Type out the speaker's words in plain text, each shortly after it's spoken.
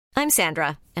I'm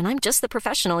Sandra, and I'm just the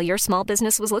professional your small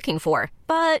business was looking for.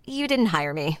 But you didn't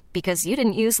hire me because you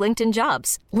didn't use LinkedIn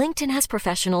Jobs. LinkedIn has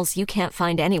professionals you can't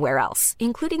find anywhere else,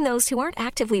 including those who aren't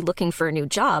actively looking for a new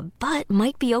job, but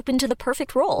might be open to the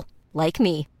perfect role, like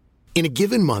me. In a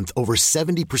given month, over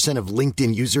 70% of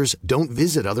LinkedIn users don't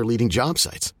visit other leading job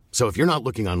sites. So if you're not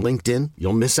looking on LinkedIn,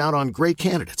 you'll miss out on great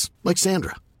candidates like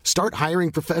Sandra. Start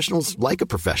hiring professionals like a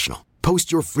professional.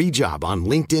 Post your free job on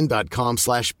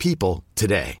linkedin.com/people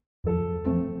today.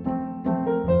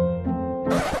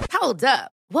 Hold up.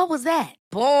 What was that?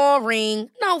 Boring.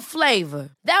 No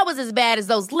flavor. That was as bad as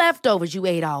those leftovers you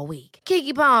ate all week.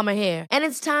 Keke Palmer here. And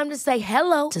it's time to say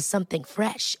hello to something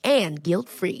fresh and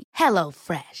guilt-free. Hello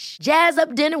Fresh. Jazz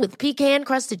up dinner with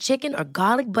pecan-crusted chicken or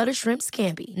garlic butter shrimp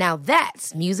scampi. Now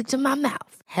that's music to my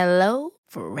mouth. Hello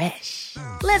Fresh.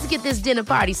 Let's get this dinner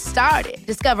party started.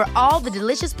 Discover all the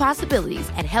delicious possibilities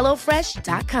at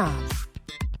hellofresh.com.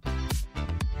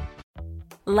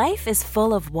 Life is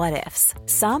full of what-ifs.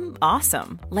 Some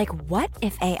awesome, like what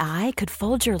if AI could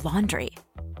fold your laundry?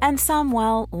 And some,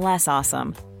 well, less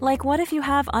awesome, like what if you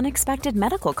have unexpected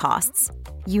medical costs?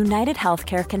 United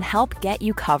Healthcare can help get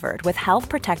you covered with Health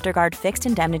Protector Guard fixed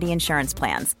indemnity insurance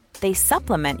plans. They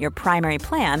supplement your primary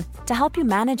plan to help you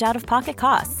manage out-of-pocket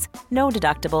costs. No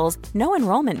deductibles, no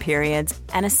enrollment periods,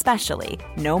 and especially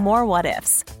no more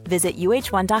what-ifs. Visit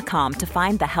uh1.com to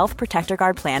find the Health Protector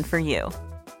Guard plan for you.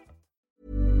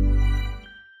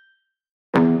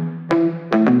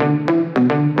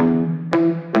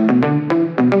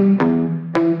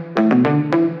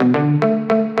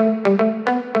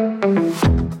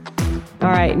 All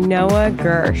right, Noah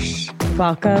Gersh.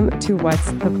 Welcome to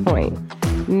What's the Point?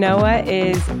 Noah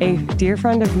is a dear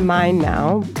friend of mine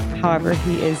now. However,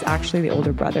 he is actually the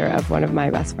older brother of one of my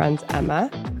best friends, Emma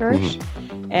Gersh,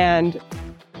 and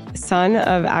son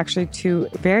of actually two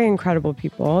very incredible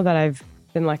people that I've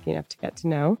been lucky enough to get to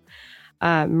know,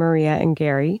 Maria and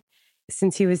Gary.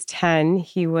 Since he was 10,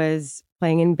 he was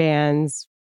playing in bands,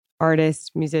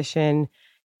 artist, musician.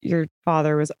 Your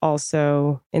father was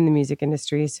also in the music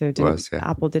industry, so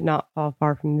apple did not fall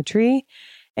far from the tree.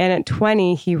 And at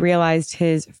 20, he realized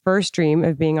his first dream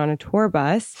of being on a tour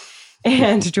bus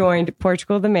and joined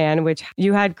Portugal the Man, which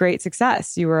you had great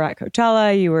success. You were at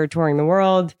Coachella, you were touring the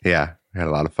world. Yeah, I had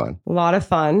a lot of fun. A lot of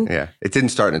fun. Yeah. It didn't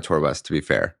start in a tour bus, to be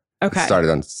fair. Okay. It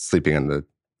started on sleeping on the,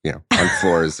 on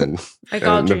floors and like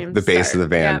all dreams the base start. of the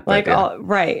van. Yeah. But, all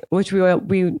right, which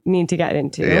we need to get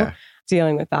into. Yeah.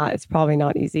 Dealing with that, it's probably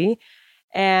not easy.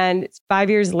 And 5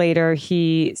 years later,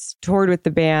 he toured with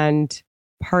the band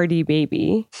Party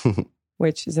Baby,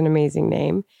 which is an amazing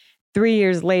name. 3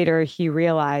 years later, he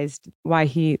realized why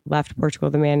he left Portugal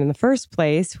the Man in the first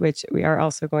place, which we are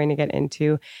also going to get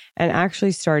into, and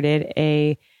actually started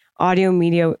a audio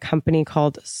media company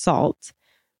called Salt,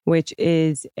 which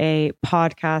is a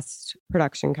podcast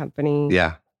production company.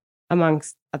 Yeah.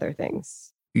 Amongst other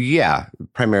things. Yeah.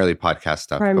 Primarily podcast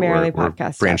stuff. Primarily we're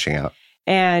podcast branching stuff. out.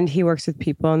 And he works with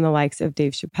people in the likes of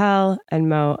Dave Chappelle and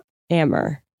Mo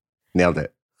Amer. Nailed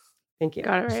it. Thank you.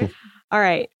 Got it right. All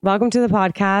right. Welcome to the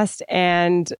podcast.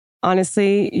 And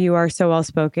honestly, you are so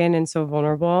well-spoken and so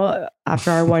vulnerable.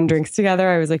 After our one drinks together,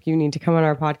 I was like, you need to come on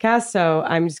our podcast. So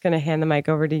I'm just going to hand the mic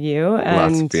over to you. And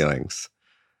Lots of feelings.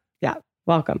 Yeah.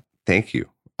 Welcome. Thank you.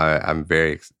 I'm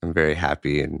very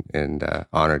happy and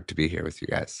honored to be here with you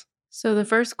guys. So the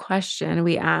first question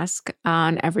we ask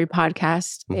on every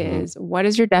podcast Mhm. is, what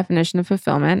is your definition of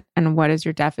fulfillment and what is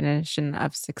your definition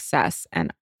of success?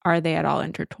 And are they at all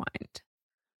intertwined?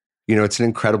 It's an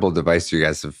incredible device you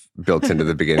guys have built into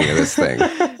the beginning of this thing.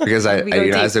 Because We go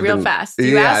deep, as I've real been, fast.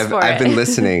 You asked for I've it. been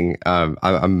listening.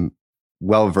 I'm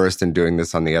well versed in doing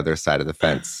this on the other side of the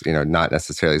fence. Not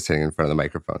necessarily sitting in front of the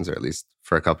microphones, or at least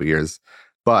for a couple of years.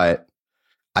 But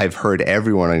I've heard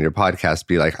everyone on your podcast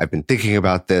be like, I've been thinking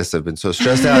about this. I've been so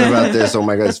stressed out about this. Oh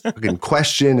my God, this fucking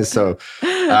question is so...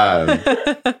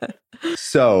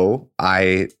 So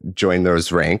I joined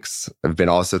those ranks. I've been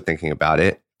also thinking about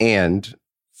it. And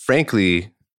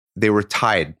frankly, they were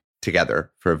tied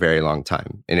together for a very long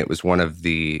time. And it was one of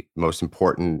the most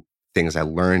important things I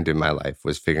learned in my life,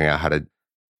 was figuring out how to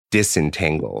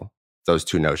disentangle those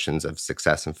two notions of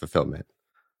success and fulfillment.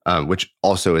 Which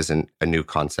also isn't a new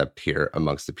concept here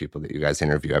amongst the people that you guys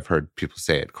interview. I've heard people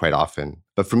say it quite often.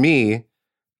 But for me,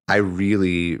 I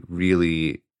really,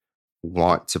 really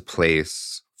want to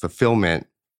place fulfillment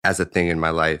as a thing in my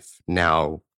life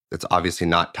now that's obviously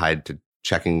not tied to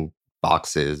checking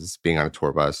boxes, being on a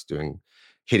tour bus,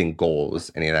 hitting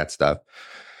goals, any of that stuff.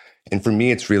 And for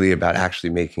me, it's really about actually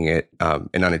making it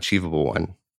an unachievable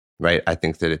one, right? I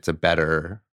think that it's a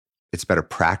better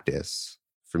practice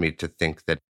for me to think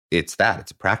that it's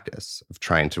a practice of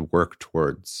trying to work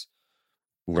towards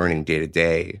learning day to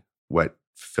day what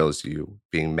fulfills you,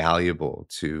 being malleable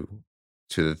to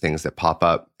the things that pop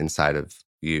up inside of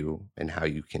you and how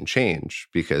you can change.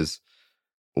 Because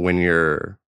when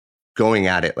you're going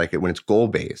at it, like when it's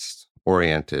goal-based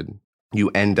oriented, you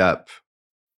end up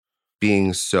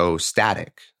being so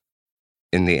static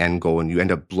in the end goal, and you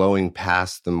end up blowing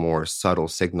past the more subtle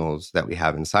signals that we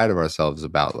have inside of ourselves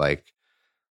about like,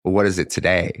 well, what is it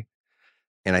today?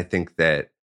 And I think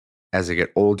that as I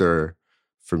get older,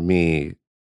 for me,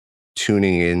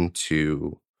 tuning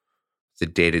into the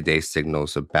day-to-day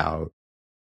signals about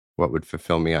what would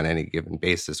fulfill me on any given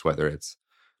basis, whether it's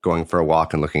going for a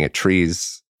walk and looking at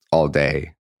trees all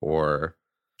day or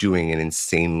doing an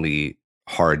insanely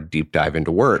hard deep dive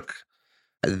into work,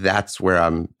 that's where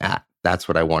I'm at. That's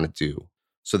what I want to do.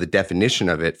 So the definition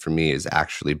of it for me is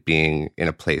actually being in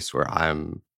a place where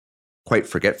I'm quite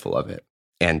forgetful of it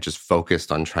and just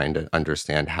focused on trying to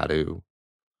understand how to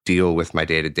deal with my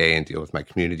day-to-day and deal with my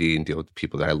community and deal with the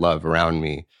people that I love around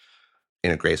me in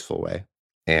a graceful way,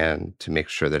 and to make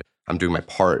sure that I'm doing my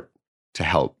part to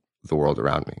help the world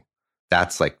around me.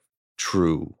 That's like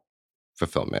true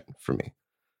fulfillment for me.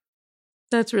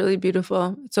 That's really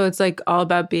beautiful. So it's like all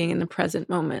about being in the present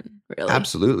moment, really.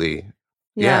 Absolutely.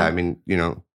 Yeah. I mean,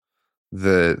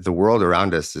 the world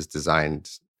around us is designed,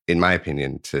 in my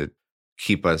opinion, to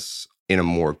keep us in a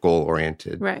more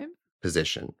goal-oriented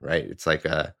position, right? It's like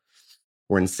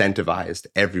we're incentivized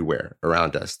everywhere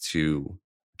around us to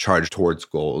charge towards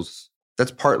goals.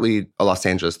 That's partly a Los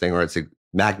Angeles thing, or it's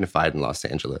magnified in Los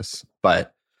Angeles.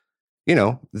 But,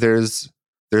 there's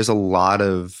a lot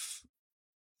of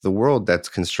the world that's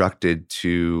constructed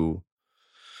to,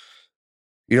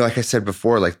 like I said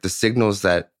before, like the signals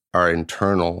that are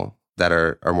internal, that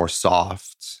are more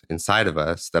soft inside of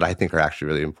us, that I think are actually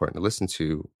really important to listen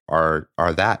to, are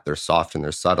that they're soft and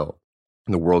they're subtle.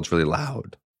 And the world's really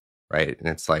loud, right? And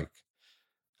it's like,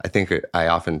 I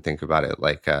often think about it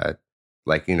like how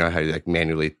you like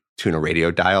manually tune a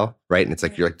radio dial, right? And it's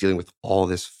like you're like dealing with all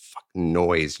this fucking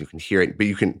noise. You can hear it, but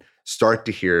you can start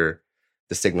to hear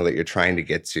the signal that you're trying to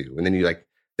get to, and then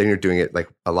you're doing it like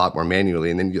a lot more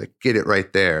manually, and then you like get it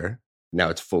right there. Now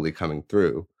it's fully coming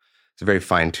through. It's a very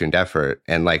fine-tuned effort,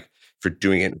 and like if you're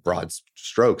doing it in broad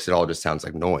strokes, it all just sounds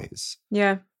like noise.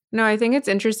 Yeah. No, I think it's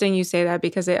interesting you say that,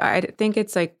 because I think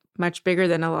it's like much bigger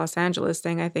than a Los Angeles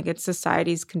thing. I think it's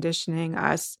society's conditioning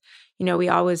us. We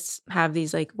always have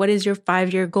these like, what is your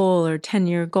 5-year goal or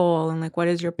 10-year goal? And like, what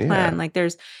is your plan? Yeah. Like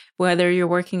there's, whether you're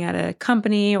working at a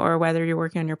company or whether you're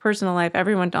working on your personal life,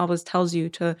 everyone always tells you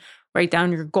to write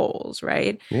down your goals,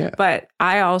 right? Yeah. But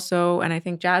I also, and I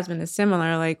think Jasmine is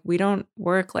similar, like we don't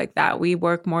work like that. We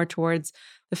work more towards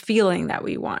the feeling that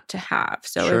we want to have.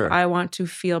 So Sure. If I want to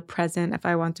feel present, if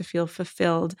I want to feel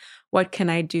fulfilled, what can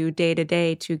I do day to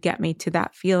day to get me to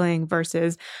that feeling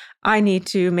versus I need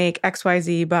to make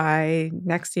XYZ by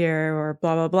next year or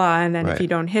blah, blah, blah. And then if you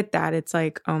don't hit that, it's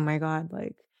like, oh my God,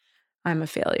 like I'm a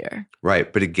failure.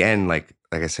 Right. But again, like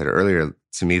I said earlier,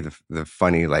 to me, the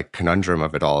funny like conundrum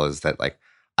of it all is that like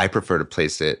I prefer to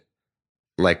place it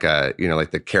like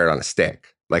like the carrot on a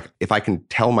stick. Like if I can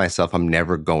tell myself I'm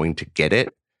never going to get it,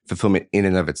 fulfillment in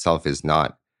and of itself is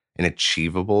not an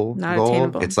achievable goal.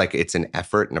 Attainable. It's like it's an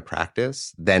effort and a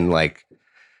practice. Then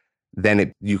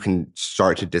you can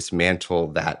start to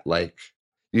dismantle that, like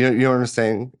you know what I'm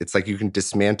saying? It's like you can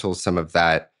dismantle some of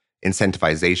that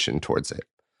incentivization towards it.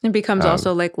 It becomes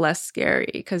also like less scary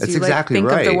because you exactly think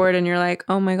right. of the word and you're like,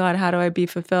 oh my God, how do I be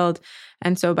fulfilled?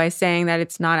 And so by saying that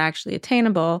it's not actually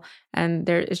attainable and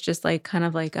there is just like kind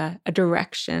of like a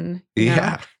direction, you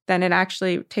know, then it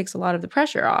actually takes a lot of the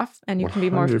pressure off and you can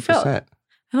be more fulfilled. 100%.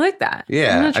 I like that.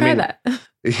 Yeah. I'm going to try that.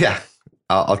 Yeah.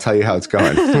 I'll tell you how it's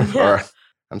going. Or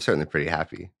I'm certainly pretty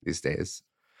happy these days.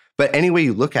 But any way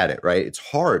you look at it, right, it's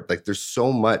hard. Like there's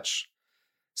so much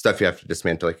stuff you have to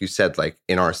dismantle. Like you said, like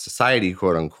in our society,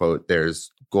 quote unquote,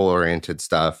 there's goal-oriented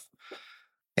stuff.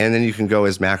 And then you can go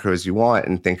as macro as you want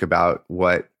and think about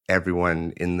what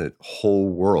everyone in the whole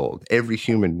world, every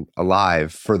human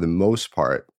alive for the most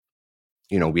part,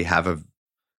 we have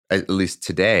at least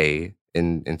today,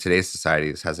 in today's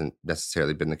society, this hasn't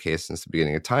necessarily been the case since the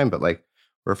beginning of time, but like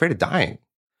we're afraid of dying,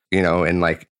 and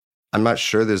like I'm not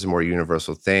sure there's a more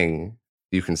universal thing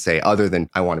you can say other than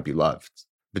I want to be loved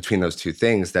between those two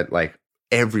things that like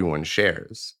everyone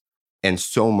shares. And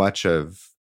so much of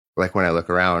like when I look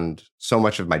around, so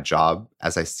much of my job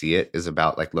as I see it is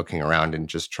about like looking around and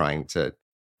just trying to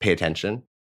pay attention.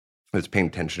 It's paying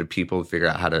attention to people to figure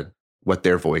out what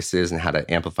their voice is and how to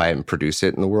amplify it and produce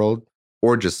it in the world,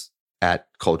 or just at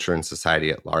culture and society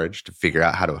at large to figure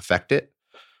out how to affect it.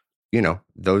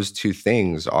 those two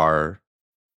things are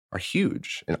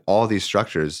huge. And all these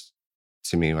structures,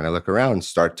 to me, when I look around,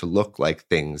 start to look like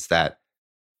things that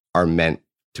are meant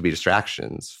to be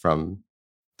distractions from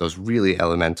those really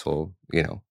elemental,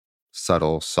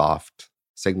 subtle, soft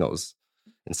signals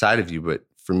inside of you. But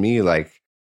for me, like,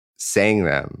 saying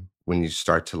them, when I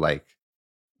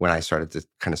started to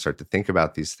kind of start to think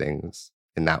about these things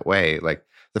in that way, like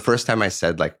the first time I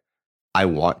said, like, I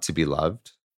want to be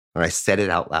loved, when I said it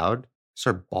out loud, I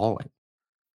started bawling.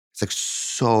 It's like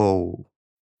so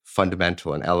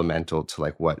fundamental and elemental to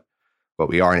like what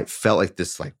we are. And it felt like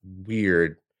this like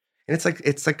weird, and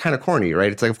it's like kind of corny,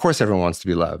 right? It's like, of course everyone wants to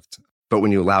be loved, but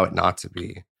when you allow it not to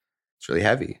be, it's really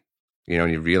heavy,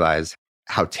 and you realize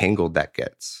how tangled that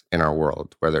gets in our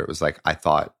world, whether it was like, I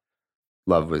thought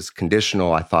love was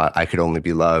conditional. I thought I could only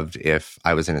be loved if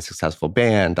I was in a successful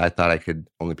band. I thought I could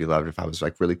only be loved if I was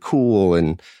like really cool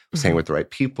and was hanging with the right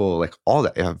people, like all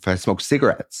that. If I smoked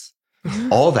cigarettes,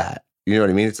 all that, you know what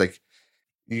I mean? It's like,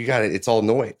 it's all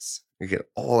noise. You get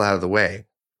all out of the way.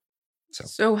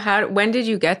 So when did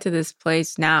you get to this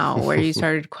place now where you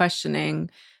started questioning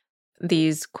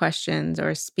these questions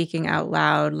or speaking out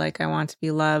loud, like, I want to be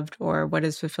loved, or what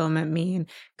does fulfillment mean?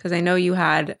 Because I know you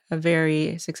had a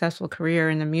very successful career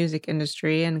in the music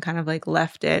industry and kind of like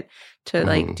left it to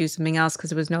like do something else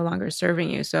because it was no longer serving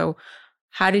you. So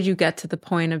how did you get to the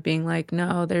point of being like,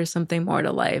 no, there's something more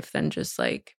to life than just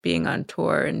like being on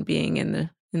tour and being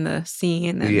in the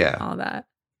scene and all that?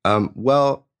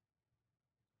 Well,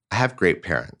 I have great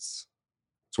parents.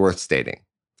 It's worth stating.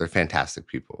 They're fantastic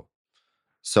people.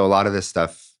 So a lot of this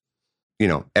stuff,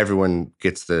 everyone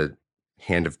gets the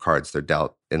hand of cards they're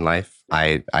dealt in life.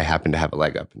 I happen to have a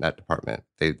leg up in that department.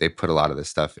 They put a lot of this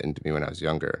stuff into me when I was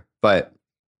younger. But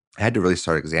I had to really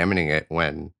start examining it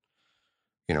when,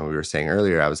 we were saying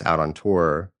earlier, I was out on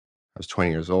tour. I was 20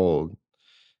 years old.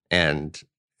 And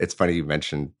it's funny you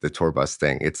mentioned the tour bus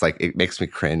thing. It's like, it makes me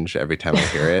cringe every time I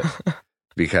hear it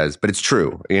but it's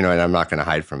true, and I'm not going to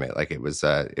hide from it. Like, it was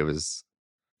the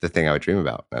thing I would dream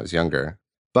about when I was younger.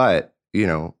 But,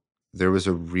 there was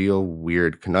a real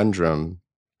weird conundrum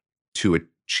to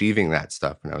achieving that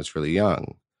stuff when I was really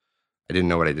young. I didn't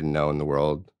know what I didn't know in the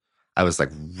world. I was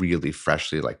like really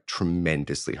freshly, like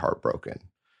tremendously heartbroken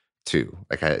too.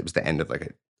 Like, it was the end of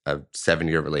like a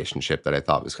 7-year relationship that I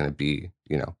thought was going to be,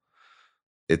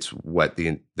 it's what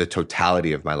the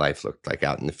totality of my life looked like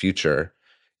out in the future.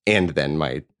 And then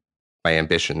my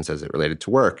ambitions as it related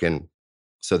to work. And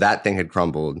so that thing had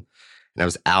crumbled, and I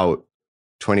was out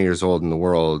 20 years old in the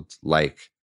world,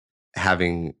 like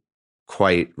having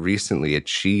quite recently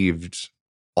achieved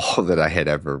all that I had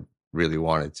ever really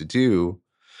wanted to do.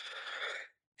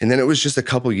 And then it was just a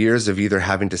couple years of either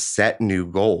having to set new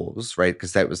goals, right?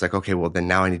 Because that was like, okay, well, then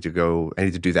now I need to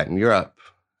do that in Europe.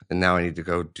 And now I need to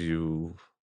go do,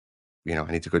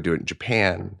 I need to go do it in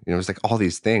Japan. It was like all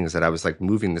these things that I was like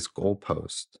moving this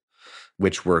goalpost,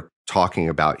 which we're talking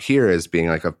about here as being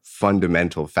like a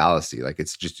fundamental fallacy. Like,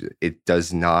 it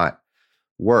does not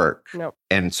work. Nope.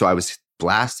 And so I was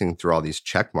blasting through all these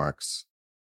check marks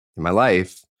in my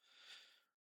life,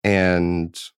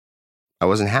 and I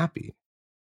wasn't happy.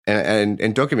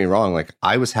 And don't get me wrong, like,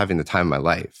 I was having the time of my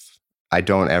life. I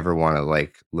don't ever want to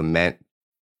like lament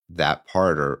that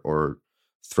part or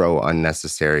throw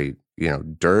unnecessary,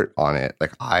 dirt on it.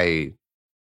 Like, I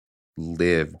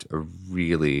lived a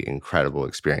really incredible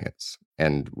experience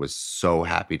and was so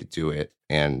happy to do it.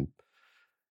 And,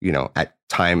 at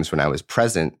times when I was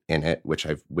present in it, which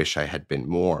I wish I had been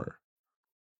more,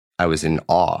 I was in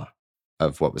awe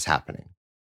of what was happening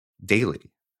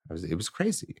daily. It was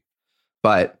crazy.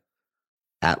 But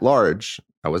at large,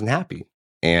 I wasn't happy.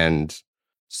 And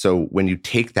so when you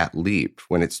take that leap,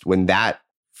 when that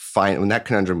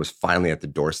conundrum was finally at the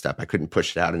doorstep, I couldn't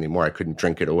push it out anymore. I couldn't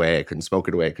drink it away. I couldn't smoke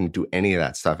it away. I couldn't do any of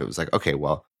that stuff. It was like, okay,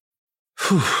 well,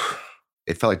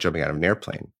 it felt like jumping out of an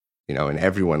airplane,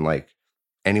 and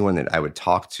anyone that I would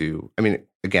talk to, I mean,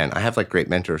 again, I have like great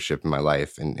mentorship in my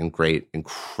life and great,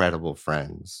 incredible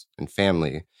friends and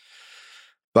family.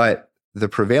 But the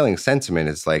prevailing sentiment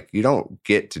is like, you don't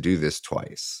get to do this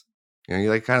twice. You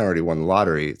like kind of already won the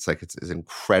lottery. It's like, it's an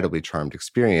incredibly charmed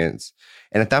experience.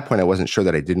 And at that point, I wasn't sure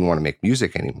that I didn't want to make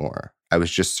music anymore. I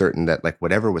was just certain that like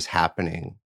whatever was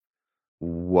happening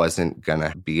wasn't going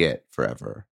to be it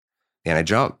forever. And I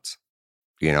jumped,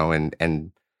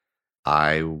 and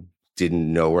I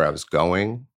didn't know where I was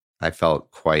going. I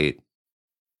felt quite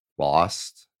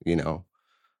lost,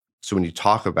 So when you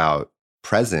talk about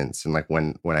presence and like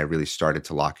when I really started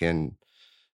to lock in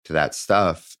to that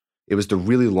stuff, it was the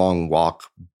really long walk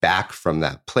back from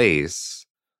that place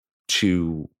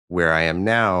to where I am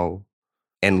now,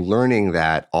 And learning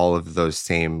that all of those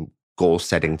same goal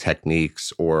setting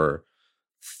techniques or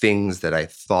things that I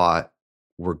thought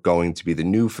were going to be the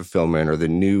new fulfillment or the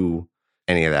new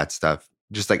any of that stuff,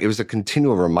 just like it was a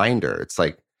continual reminder. It's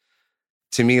like,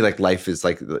 to me, like life is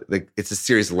like it's a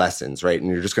series of lessons, right? And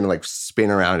you're just going to like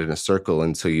spin around in a circle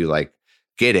until you like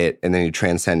get it, and then you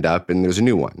transcend up and there's a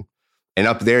new one. And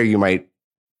up there, you might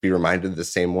be reminded of the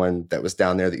same one that was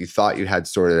down there that you thought you had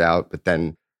sorted out, but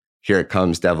then here it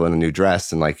comes, devil in a new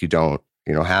dress, and like you don't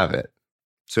have it.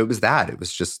 So it was that. It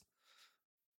was just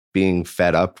being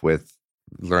fed up with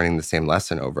learning the same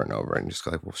lesson over and over, and just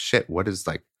go like, well, shit, what is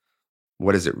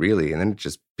it really? And then it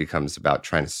just becomes about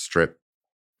trying to strip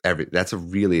that's a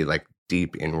really like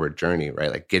deep inward journey,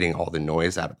 right? Like getting all the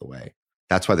noise out of the way.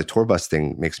 That's why the tour bus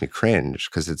thing makes me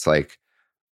cringe, because it's like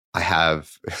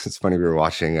it's funny, we were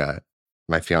watching,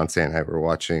 my fiance and I were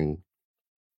watching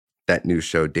that new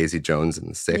show, Daisy Jones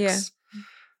and the Six,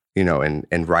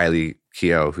 and Riley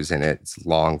Keough, who's in it, is a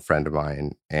long friend of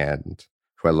mine and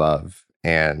who I love.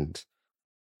 And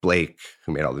Blake,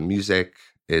 who made all the music,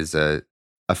 is a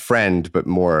friend, but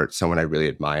more someone I really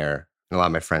admire. And a lot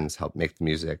of my friends helped make the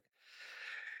music.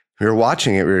 We were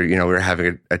watching it. We were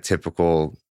having a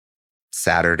typical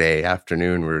Saturday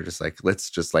afternoon. We were just like, let's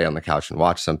just lay on the couch and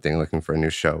watch something, looking for a new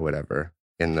show, whatever,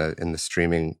 in the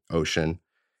streaming ocean.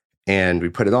 And we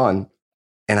put it on,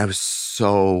 and I was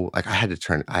so like,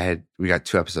 we got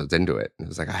 2 episodes into it, and it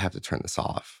was like, I have to turn this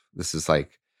off. This is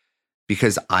like,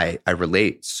 because I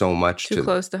relate so much too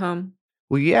close to home.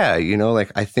 Well, yeah,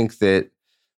 like I think that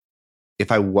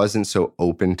if I wasn't so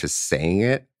open to saying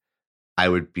it, I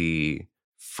would be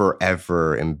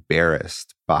forever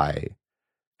embarrassed by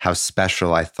how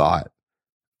special I thought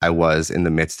I was in the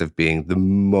midst of being the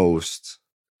most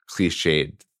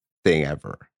cliched thing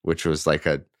ever, which was like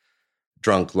a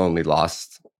drunk, lonely,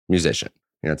 lost musician.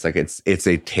 It's like, it's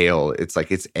a tale. It's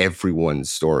like, it's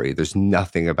everyone's story. There's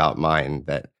nothing about mine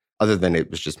that, other than it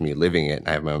was just me living it and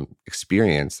I have my own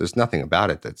experience, there's nothing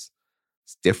about it that's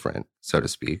different, so to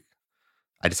speak.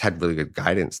 I just had really good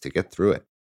guidance to get through it,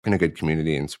 and a good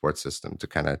community and support system to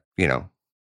kind of,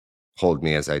 hold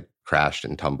me as I crashed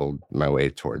and tumbled my way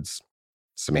towards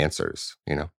some answers,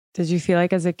 Did you feel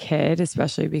like as a kid,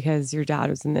 especially because your dad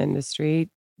was in the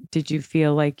industry, did you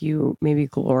feel like you maybe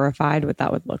glorified what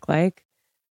that would look like?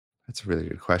 That's a really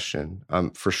good question.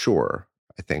 For sure,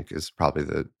 I think is probably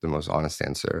the most honest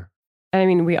answer. I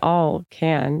mean, we all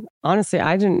can. Honestly,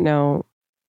 I didn't know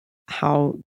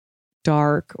how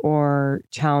dark or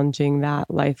challenging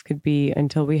that life could be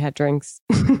until we had drinks.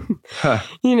 It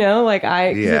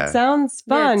sounds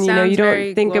fun. Yeah, you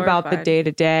don't think glorified about the day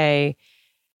to day.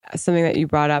 Something that you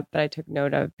brought up that I took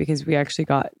note of, because we actually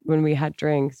when we had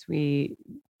drinks, we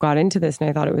got into this, and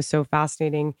I thought it was so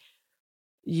fascinating.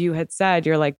 You had said,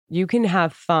 you're like, you can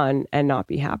have fun and not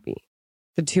be happy.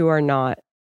 The two are not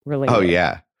related. Oh,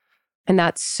 yeah. And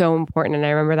that's so important. And I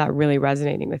remember that really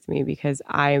resonating with me, because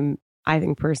I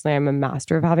think personally I'm a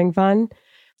master of having fun.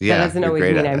 Yeah, that doesn't always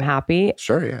mean I'm happy.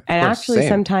 Sure, yeah. And actually,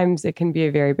 sometimes it can be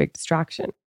a very big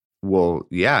distraction. Well,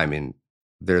 yeah, I mean,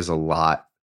 there's a lot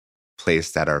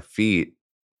placed at our feet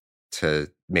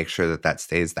to make sure that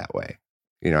stays that way.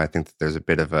 I think that there's a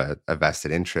bit of a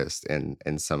vested interest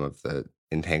in some of the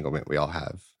entanglement we all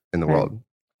have in the world.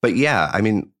 But yeah, I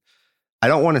mean, I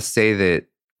don't want to say that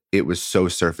it was so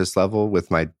surface level with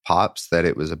my pops that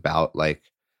it was about like,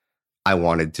 I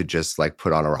wanted to just like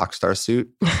put on a rock star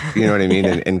suit, you know what I mean?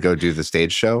 Yeah. and go do the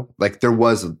stage show. Like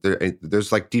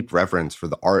there's like deep reverence for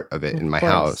the art of it in my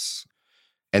house.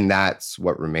 And that's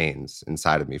what remains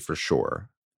inside of me for sure.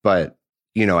 But,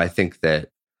 I think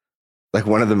that like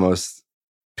one of the most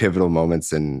pivotal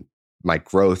moments in my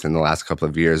growth in the last couple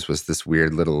of years was this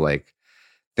weird little like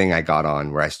thing I got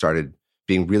on where I started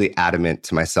being really adamant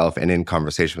to myself and in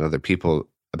conversation with other people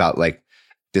about like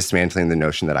dismantling the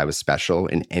notion that I was special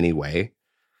in any way.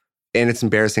 And it's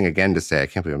embarrassing again to say, I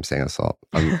can't believe I'm saying this all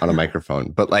on a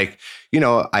microphone, but like,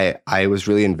 I was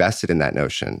really invested in that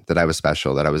notion that I was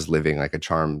special, that I was living like a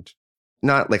charmed,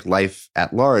 not like life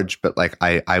at large, but like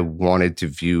I wanted to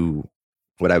view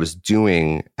what I was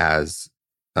doing as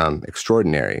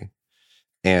extraordinary.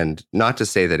 And not to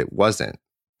say that it wasn't,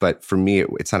 but for me,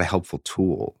 it's not a helpful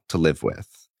tool to live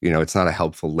with. It's not a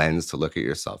helpful lens to look at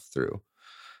yourself through.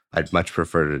 I'd much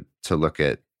prefer to look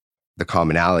at the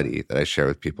commonality that I share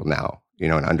with people now,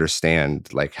 and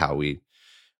understand like how we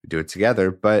do it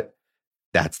together. But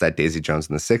that's that Daisy Jones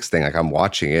and the Six thing. Like I'm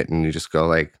watching it and you just go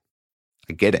like,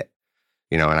 I get it,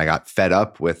 and I got fed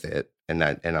up with it, and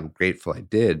I'm grateful I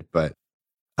did. But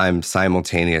I'm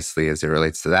simultaneously, as it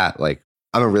relates to that, like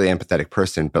I'm a really empathetic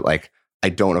person, but like I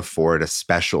don't afford a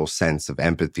special sense of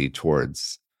empathy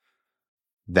towards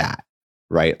that,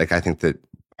 right? Like, I think that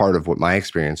part of what my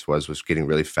experience was getting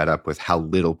really fed up with how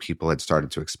little people had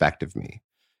started to expect of me.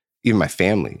 Even my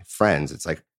family, friends, it's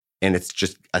like, and it's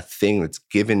just a thing that's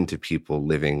given to people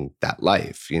living that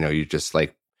life. You know, you just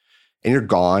like, and you're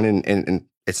gone, and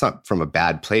it's not from a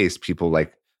bad place. People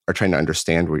like are trying to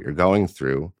understand what you're going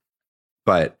through,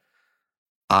 but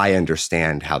I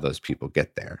understand how those people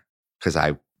get there because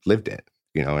I lived it,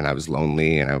 you know, and I was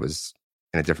lonely and I was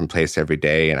in a different place every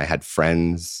day, and I had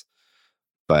friends,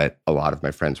 but a lot of my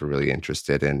friends were really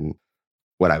interested in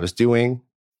what I was doing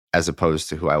as opposed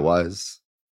to who I was,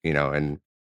 you know, and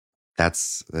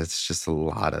that's just a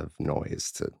lot of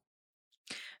noise to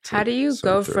How do you sort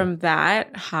go through. from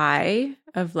that high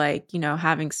of like,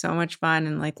 having so much fun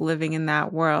and like living in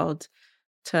that world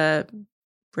to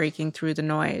breaking through the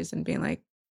noise and being like,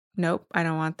 nope, I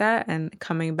don't want that, and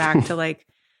coming back to like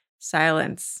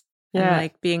silence and Yeah.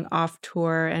 like being off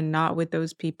tour and not with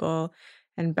those people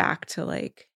and back to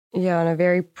like, Yeah, on a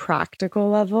very practical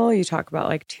level, you talk about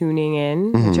like tuning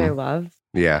in, which I love.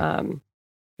 Yeah.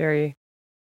 Very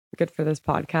good for this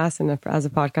podcast and as a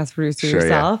podcast producer Sure, yeah.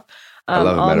 yourself. I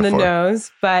love a on metaphor. the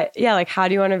nose. But yeah, like how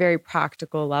do you on a very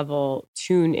practical level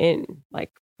tune in,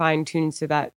 like fine tune so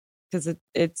that, because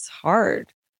it's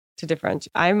hard to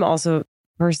differentiate. I'm also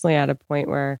personally at a point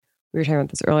where we were talking about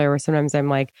this earlier, where sometimes I'm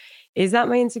like, is that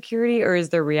my insecurity or is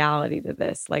there reality to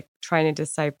this? Like trying to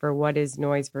decipher what is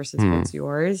noise versus what's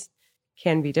yours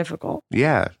can be difficult.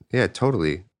 Yeah,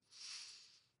 totally.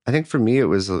 I think for me, it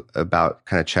was about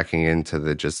kind of checking into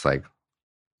the just like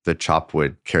the chop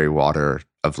wood, carry water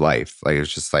of life. Like, it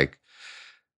was just like,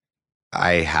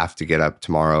 I have to get up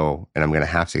tomorrow and I'm going to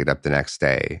have to get up the next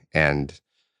day. And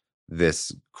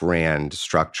this grand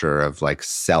structure of like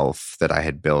self that I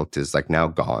had built is like now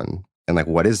gone. And like,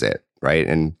 what is it? Right.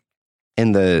 And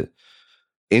the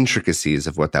intricacies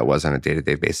of what that was on a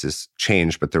day-to-day basis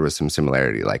changed, but there was some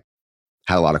similarity. Like,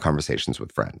 had a lot of conversations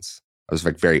with friends. I was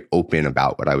like very open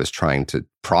about what I was trying to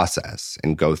process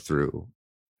and go through.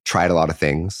 Tried a lot of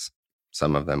things.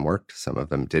 Some of them worked, some of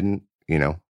them didn't. You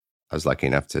know, I was lucky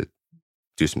enough to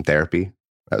do some therapy.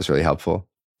 That was really helpful.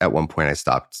 At one point, I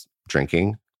stopped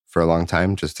drinking for a long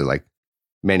time, just to like,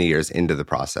 many years into the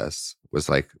process, was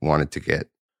like, wanted to get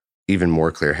even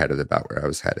more clear-headed about where I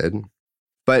was headed.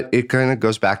 But it kind of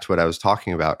goes back to what I was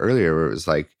talking about earlier, where it was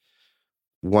like,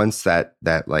 once that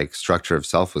like structure of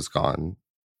self was gone,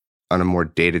 on a more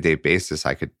day-to-day basis,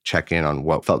 I could check in on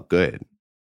what felt good,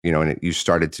 you know, and you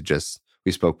started to just,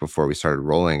 we spoke before we started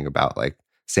rolling about like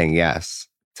saying yes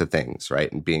to things, right?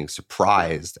 And being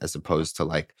surprised as opposed to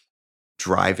like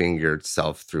driving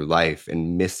yourself through life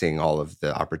and missing all of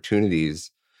the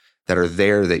opportunities that are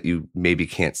there that you maybe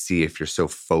can't see if you're so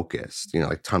focused, you know,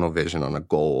 like tunnel vision on a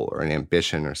goal or an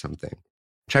ambition or something,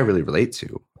 which I really relate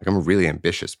to. Like, I'm a really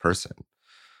ambitious person,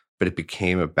 but it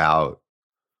became about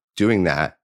doing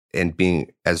that and being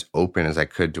as open as I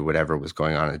could to whatever was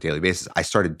going on a daily basis. I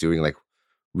started doing like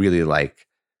really like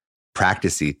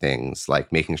practicey things,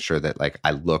 like making sure that like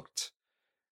I looked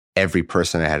every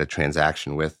person I had a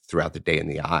transaction with throughout the day in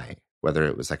the eye, whether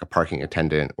it was like a parking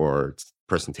attendant or a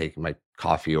person taking my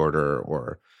coffee order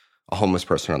or a homeless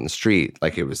person on the street.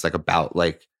 Like, it was like about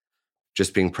like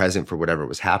just being present for whatever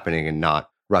was happening and not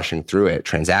rushing through it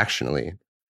transactionally.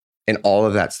 And all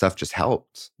of that stuff just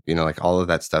helped, you know, like all of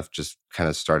that stuff just kind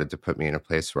of started to put me in a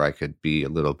place where I could be a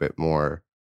little bit more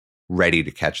ready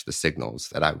to catch the signals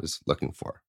that I was looking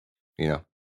for, you know?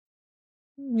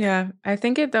 yeah, I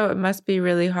think it must be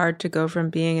really hard to go from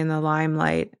being in the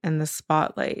limelight and the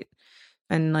spotlight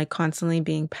and like constantly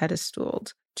being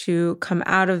pedestaled to come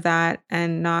out of that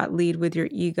and not lead with your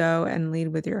ego and lead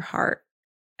with your heart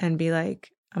and be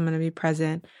like, I'm going to be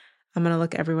present. I'm going to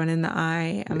look everyone in the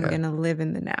eye. I'm going to live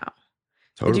in the now.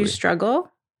 Totally. Did you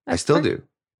struggle? I still do.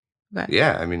 Okay.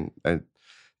 Yeah. I mean, I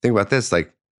think about this,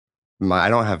 like I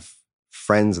don't have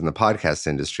friends in the podcast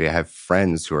industry. I have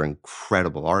friends who are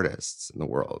incredible artists in the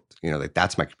world. You know, like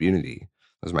that's my community.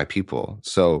 Those are my people.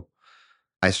 So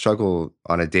I struggle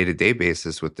on a day-to-day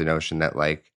basis with the notion that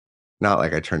like, not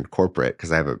like I turned corporate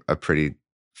because I have a pretty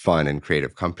fun and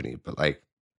creative company, but like,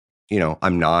 you know,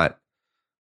 I'm not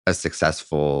a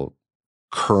successful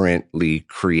currently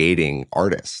creating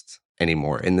artist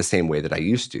anymore in the same way that I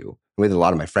used to, the way that a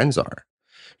lot of my friends are,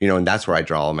 you know, and that's where I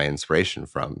draw all my inspiration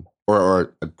from,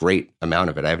 or a great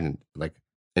amount of it. I have an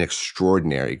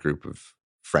extraordinary group of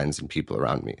friends and people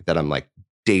around me that I'm like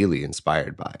daily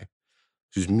inspired by,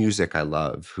 whose music I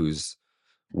love, whose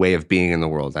way of being in the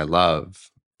world I love.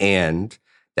 And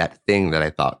that thing that I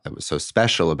thought that was so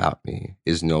special about me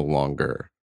is no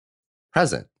longer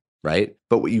present, right?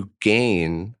 But what you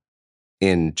gain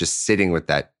in just sitting with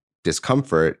that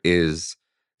discomfort is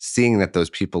seeing that those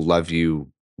people love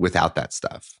you without that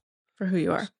stuff. For who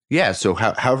you are. Yeah. So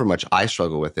however much I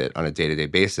struggle with it on a day-to-day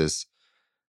basis,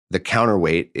 the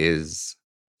counterweight is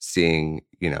seeing,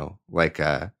 like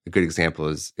a good example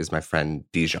is my friend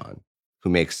Dijon,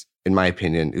 who makes, in my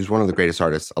opinion, is one of the greatest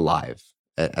artists alive,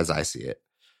 as I see it,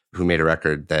 who made a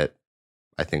record that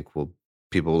I think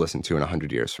people will listen to in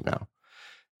 100 years from now.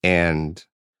 And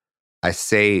I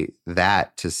say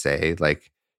that to say,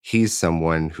 like, he's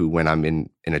someone who, when I'm in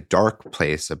a dark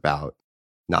place about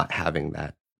not having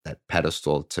that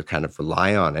pedestal to kind of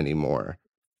rely on anymore,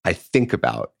 I think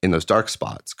about in those dark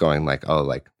spots going like, oh,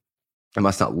 like, I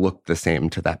must not look the same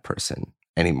to that person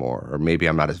anymore, or maybe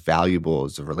I'm not as valuable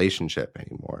as a relationship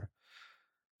anymore.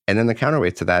 And then the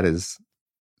counterweight to that is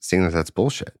seeing that that's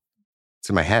bullshit. It's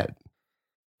in my head.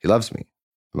 He loves me.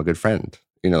 I'm a good friend.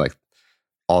 Like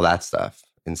all that stuff,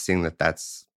 and seeing that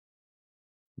that's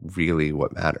really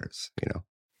what matters,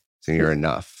 so you're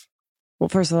enough. Well,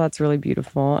 first of all, that's really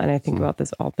beautiful. And I think about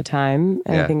this all the time.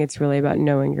 And I think it's really about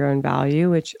knowing your own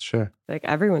value, which like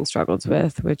everyone struggles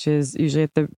with, which is usually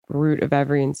at the root of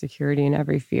every insecurity and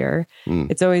every fear.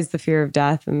 It's always the fear of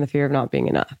death and the fear of not being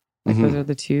enough. Like those are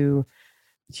the two.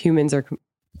 Humans are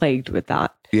plagued with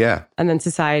that. Yeah. And then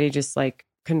society just like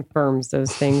confirms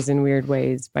those things in weird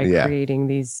ways by creating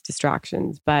these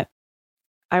distractions. But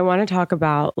I want to talk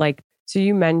about like, so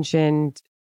you mentioned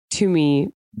to me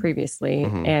previously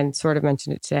and sort of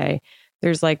mentioned it today,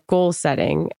 there's like goal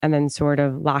setting and then sort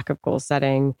of lack of goal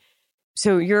setting.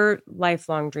 So your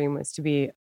lifelong dream was to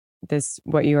be this,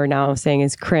 what you are now saying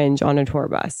is cringe on a tour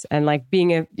bus and like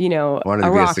being a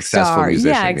rock star. Musician,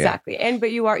 yeah, exactly. Yeah.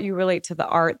 But you relate to the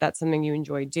art. That's something you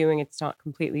enjoy doing. It's not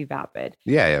completely vapid.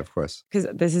 Yeah, of course. Because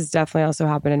this has definitely also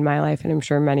happened in my life. And I'm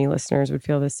sure many listeners would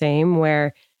feel the same,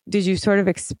 where did you sort of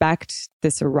expect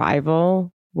this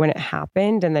arrival when it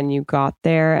happened, and then you got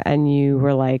there and you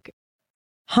were like,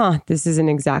 this isn't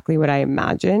exactly what I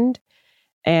imagined?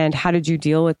 And how did you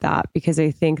deal with that? Because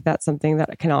I think that's something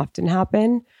that can often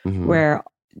happen where,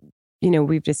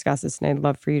 we've discussed this and I'd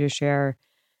love for you to share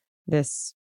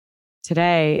this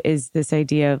today, is this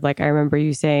idea of like, I remember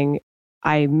you saying,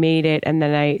 I made it and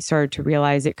then I started to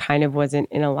realize it kind of wasn't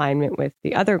in alignment with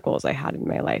the other goals I had in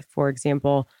my life. For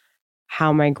example, how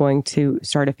am I going to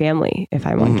start a family if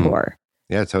I'm on tour?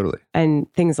 Yeah, totally. And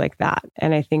things like that.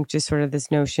 And I think just sort of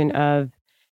this notion of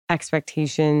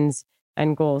expectations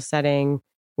and goal setting,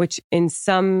 which in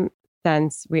some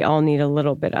sense we all need a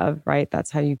little bit of, right?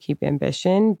 That's how you keep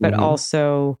ambition, but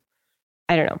also,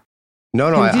 I don't know.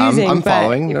 No, I'm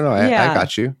following. I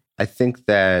got you. I think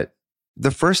that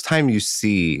the first time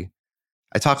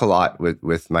I talk a lot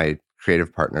with my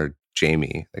creative partner,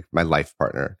 Jamie, like my life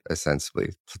partner,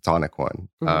 essentially, platonic one,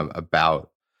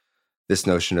 about this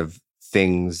notion of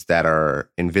things that are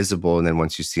invisible. And then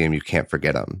once you see them, you can't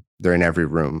forget them. They're in every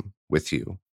room with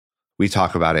you. We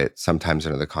talk about it sometimes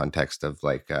under the context of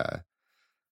like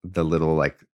the little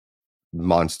like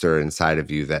monster inside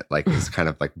of you that like is kind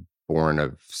of like born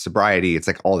of sobriety. It's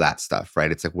like all that stuff,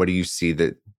 right? It's like, what do you see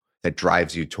that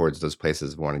drives you towards those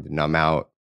places of wanting to numb out?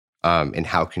 And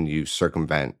how can you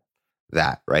circumvent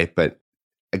that, right? But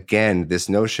again, this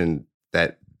notion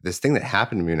that this thing that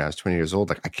happened to me when I was 20 years old,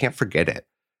 like I can't forget it.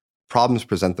 Problems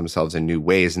present themselves in new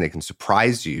ways and they can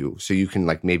surprise you. So you can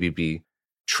like maybe be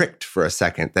tricked for a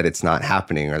second that it's not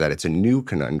happening or that it's a new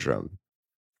conundrum.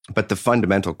 But the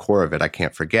fundamental core of it, I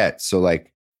can't forget. So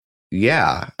like,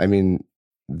 yeah, I mean,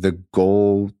 the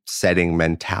goal setting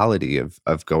mentality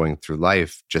of going through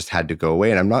life just had to go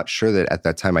away. And I'm not sure that at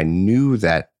that time I knew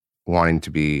that wanting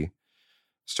to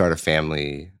start a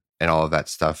family and all of that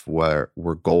stuff were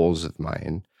goals of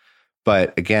mine.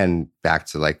 But again, back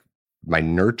to like my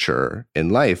nurture in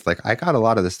life, like I got a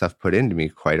lot of this stuff put into me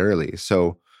quite early.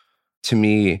 So to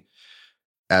me,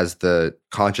 as the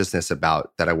consciousness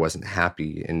about that I wasn't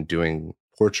happy in doing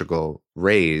Portugal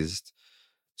raised,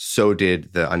 so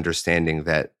did the understanding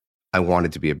that I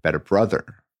wanted to be a better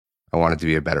brother. I wanted to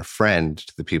be a better friend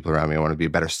to the people around me. I wanted to be a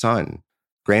better son,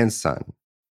 grandson.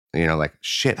 Like,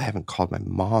 shit, I haven't called my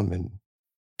mom in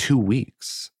 2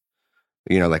 weeks.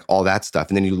 Like all that stuff.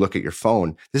 And then you look at your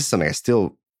phone. This is something I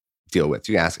still deal with.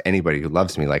 You ask anybody who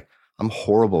loves me, like, I'm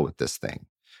horrible with this thing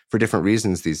for different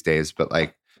reasons these days. But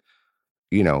like,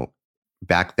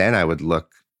 back then I would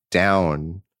look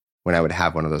down when I would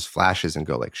have one of those flashes and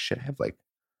go like, shit, I have like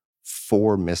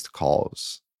 4 missed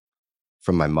calls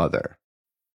from my mother.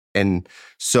 And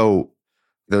so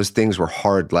those things were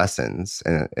hard lessons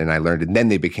and I learned, and then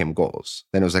they became goals.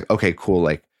 Then it was like, okay, cool.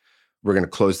 Like we're going to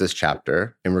close this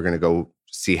chapter and we're going to go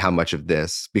see how much of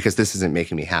this, because this isn't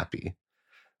making me happy.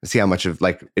 See how much of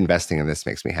like investing in this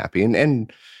makes me happy. And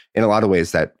in a lot of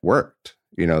ways that worked.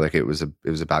 Like it was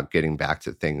about getting back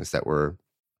to things that were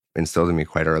instilled in me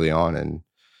quite early on and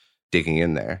digging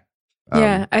in there.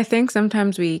 Yeah, I think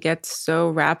sometimes we get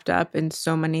so wrapped up in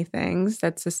so many things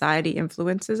that society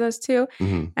influences us to.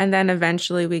 And then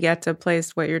eventually we get to a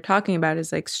place, what you're talking about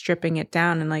is like stripping it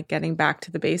down and like getting back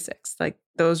to the basics. Like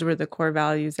those were the core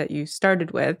values that you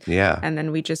started with. Yeah. And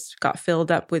then we just got filled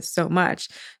up with so much.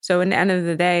 So in the end of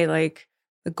the day, like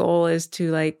the goal is to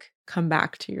like come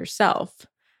back to yourself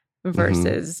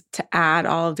versus to add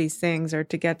all of these things or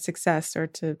to get success or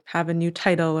to have a new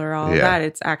title or all of that.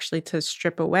 It's actually to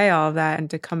strip away all of that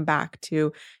and to come back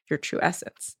to your true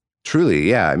essence. Truly,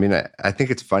 yeah. I mean, I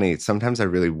think it's funny. Sometimes I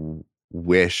really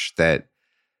wish that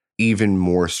even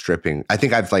more stripping. I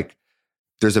think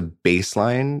there's a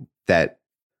baseline that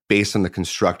based on the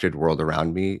constructed world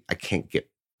around me, I can't get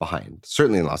behind.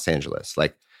 Certainly in Los Angeles.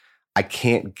 Like I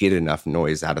can't get enough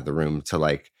noise out of the room to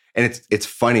like, and it's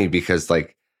funny because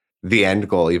like, the end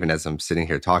goal, even as I'm sitting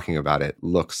here talking about it,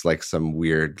 looks like some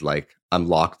weird, like I'm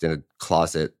locked in a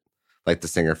closet, like the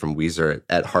singer from Weezer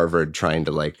at Harvard, trying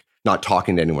to like not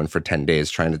talking to anyone for 10 days,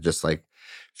 trying to just like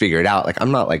figure it out. Like I'm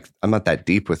not that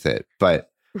deep with it, but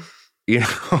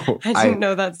I didn't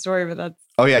know that story, but that's.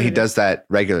 Oh yeah, he does that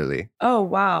regularly. Oh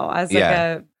wow, as like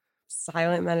a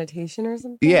silent meditation or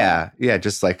something. Yeah,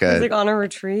 just like he's like on a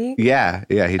retreat. Yeah,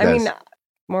 he does. I mean,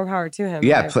 more power to him.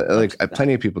 Yeah,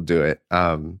 plenty of people do it.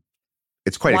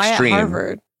 It's quite extreme. At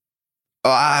Harvard?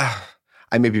 I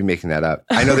may be making that up.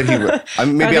 I know that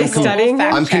I'm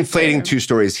conflating two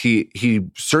stories. He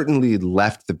certainly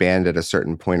left the band at a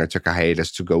certain point or took a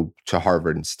hiatus to go to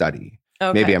Harvard and study.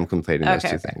 Okay. Maybe I'm conflating those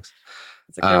two things.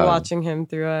 It's like you're watching him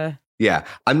through a... Yeah.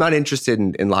 I'm not interested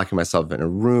in locking myself in a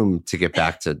room to get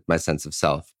back to my sense of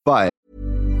self, but...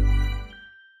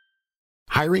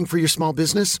 Hiring for your small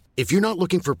business? If you're not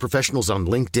looking for professionals on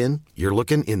LinkedIn, you're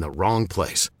looking in the wrong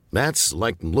place. That's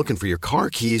like looking for your car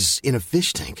keys in a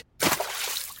fish tank.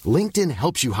 LinkedIn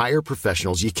helps you hire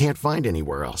professionals you can't find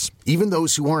anywhere else, even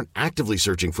those who aren't actively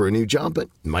searching for a new job but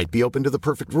might be open to the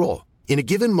perfect role. In a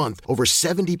given month, over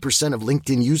 70% of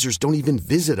LinkedIn users don't even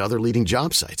visit other leading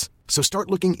job sites. So start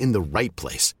looking in the right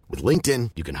place. With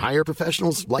LinkedIn, you can hire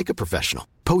professionals like a professional.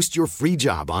 Post your free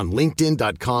job on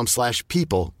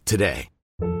linkedin.com/people today.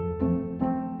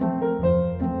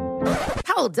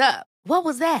 Hold up. What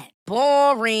was that?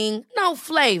 Boring. No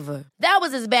flavor. That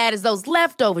was as bad as those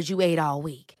leftovers you ate all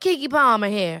week. Keke Palmer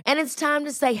here, and it's time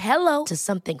to say hello to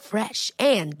something fresh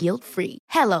and guilt-free.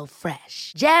 Hello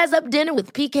Fresh. Jazz up dinner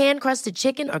with pecan-crusted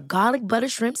chicken or garlic butter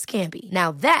shrimp scampi.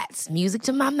 Now that's music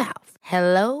to my mouth.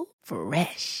 Hello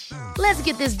Fresh. Let's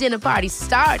get this dinner party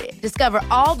started. Discover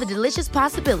all the delicious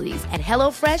possibilities at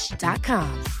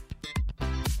hellofresh.com.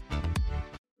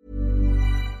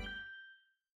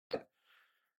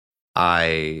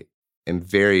 I am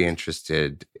very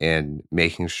interested in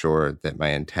making sure that my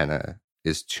antenna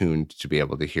is tuned to be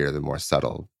able to hear the more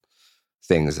subtle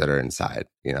things that are inside,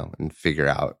 and figure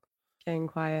out. Getting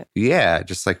quiet. Yeah,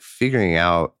 just like figuring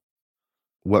out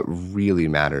what really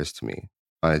matters to me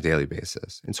on a daily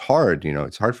basis. It's hard,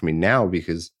 it's hard for me now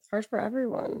because... It's hard for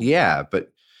everyone. Yeah,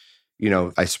 but,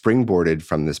 I springboarded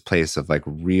from this place of like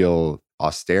real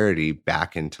austerity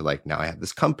back into like, now I have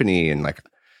this company and like,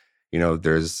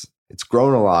 it's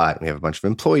grown a lot. We have a bunch of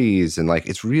employees and like,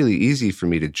 it's really easy for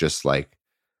me to just like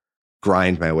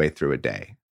grind my way through a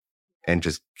day and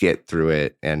just get through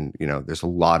it. And, there's a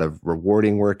lot of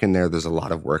rewarding work in there. There's a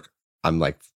lot of work I'm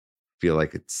like, feel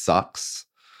like it sucks.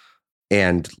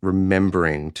 And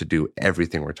remembering to do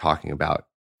everything we're talking about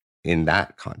in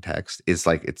that context is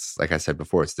like, it's like I said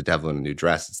before, it's the devil in a new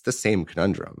dress. It's the same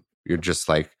conundrum. You're just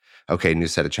like, okay, new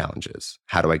set of challenges.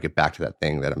 How do I get back to that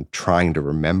thing that I'm trying to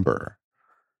remember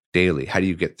daily? How do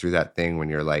you get through that thing when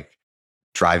you're like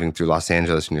driving through Los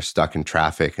Angeles and you're stuck in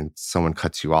traffic and someone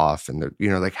cuts you off and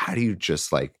they're, like, how do you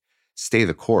just like stay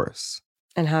the course?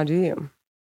 And how do you?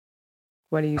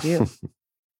 What do you do?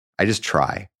 I just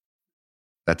try.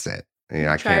 That's it.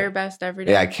 I try your best every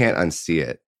day. Yeah, I can't unsee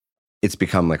it. It's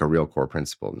become like a real core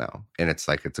principle now. And it's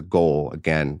like, it's a goal,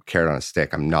 again, carrot on a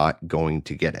stick. I'm not going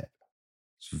to get it.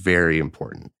 It's very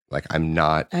important. Like I'm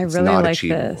not, I really not like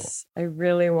achievable. This. I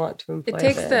really want to employ this. It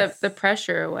takes this. the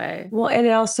pressure away. Well, and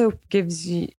it also gives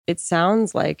you, it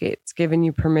sounds like it's given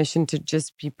you permission to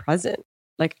just be present.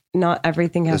 Like not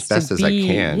everything has to be. As best as I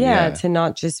can. Yeah, to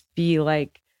not just be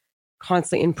like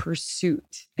constantly in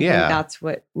pursuit. I think that's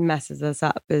what messes us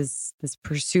up is this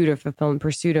pursuit of fulfillment,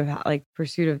 pursuit of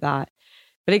that.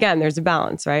 But again, there's a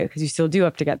balance, right? Because you still do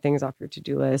have to get things off your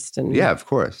to-do list and of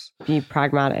course, be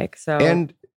pragmatic. So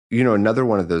and another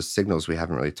one of those signals we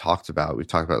haven't really talked about. We've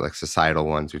talked about like societal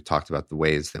ones. We've talked about the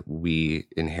ways that we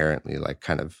inherently like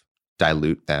kind of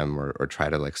dilute them or try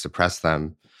to like suppress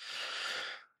them.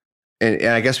 And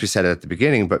I guess we said it at the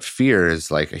beginning, but fear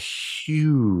is like a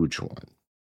huge one,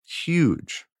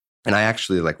 huge. And I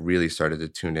actually like really started to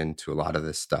tune into a lot of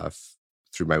this stuff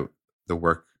through the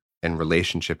work and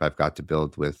relationship I've got to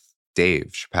build with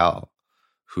Dave Chappelle,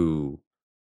 who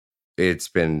it's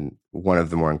been one of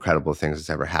the more incredible things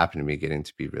that's ever happened to me, getting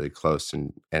to be really close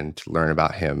and to learn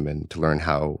about him and to learn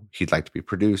how he'd like to be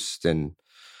produced and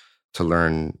to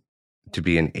learn to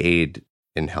be an aid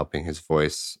in helping his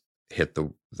voice hit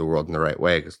the world in the right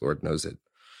way, because Lord knows it.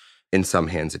 In some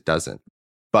hands, it doesn't.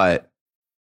 But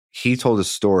he told a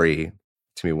story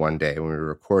to me one day when we were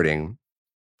recording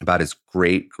about his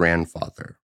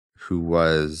great-grandfather, who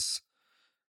was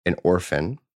an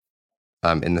orphan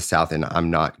in the South. And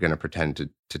I'm not going to pretend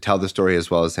to tell the story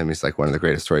as well as him. He's like one of the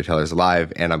greatest storytellers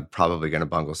alive. And I'm probably going to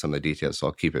bungle some of the details, so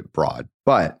I'll keep it broad.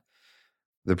 But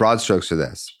the broad strokes are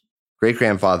this.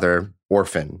 Great-grandfather,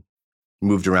 orphan,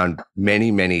 moved around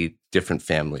many, many different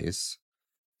families.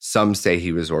 Some say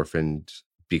he was orphaned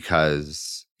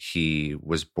because he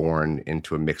was born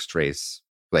into a mixed race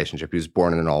relationship. He was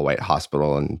born in an all-white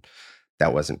hospital, and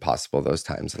that wasn't possible those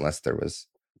times unless there was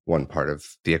one part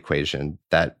of the equation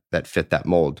that fit that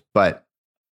mold. But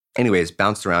anyways,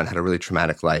 bounced around, had a really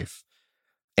traumatic life,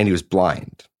 and he was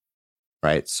blind,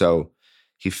 right? So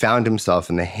he found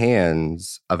himself in the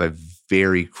hands of a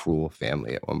very cruel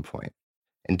family at one point.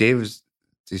 And he's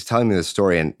telling me this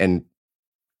story, and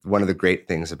one of the great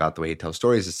things about the way he tells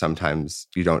stories is sometimes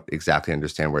you don't exactly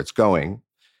understand where it's going.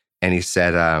 And he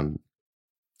said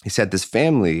this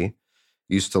family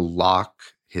used to lock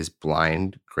his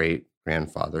blind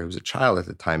great-grandfather, who was a child at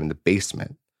the time, in the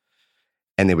basement.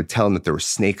 And they would tell him that there were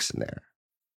snakes in there.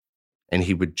 And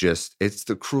he would it's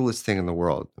the cruelest thing in the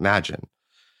world. Imagine.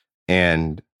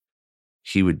 And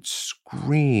he would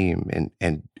scream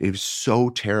and he was so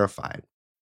terrified.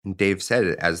 And Dave said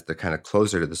it as the kind of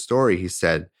closer to the story. He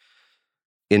said,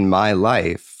 in my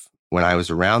life, when I was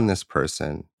around this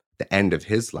person, the end of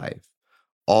his life,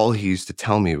 all he used to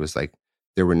tell me was like,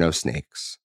 there were no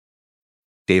snakes.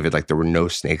 David, like there were no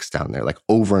snakes down there, like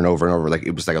over and over and over. Like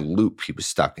it was like a loop he was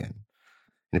stuck in. And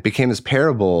it became this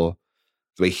parable,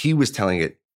 the way he was telling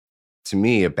it to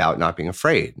me, about not being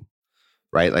afraid,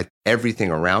 right? Like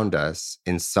everything around us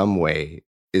in some way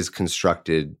is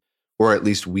constructed, or at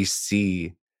least we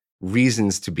see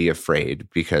reasons to be afraid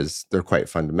because they're quite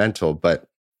fundamental, but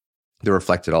they're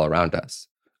reflected all around us.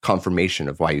 Confirmation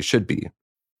of why you should be.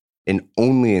 And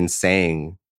only in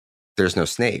saying there's no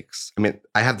snakes. I mean,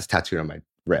 I have this tattooed on my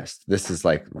wrist. This is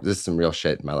some real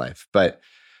shit in my life. But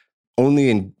only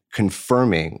in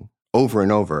confirming over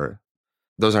and over,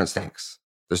 those aren't snakes.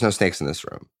 There's no snakes in this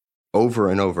room. Over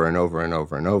and over and over and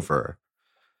over and over,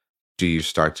 do you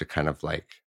start to kind of like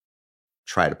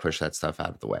try to push that stuff out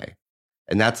of the way.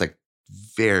 And that's like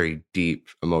very deep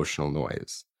emotional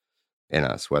noise in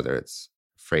us, whether it's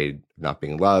afraid of not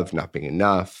being loved, not being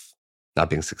enough, not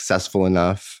being successful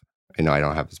enough. I know I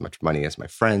don't have as much money as my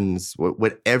friends,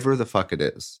 whatever the fuck it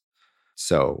is.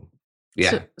 So,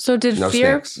 yeah. So did no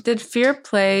did fear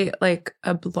play like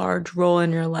a large role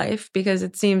in your life? Because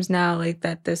it seems now like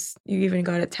that you even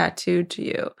got it tattooed to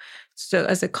you. So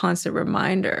as a constant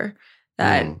reminder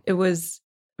that it was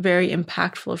very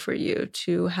impactful for you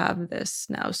to have this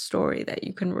now story that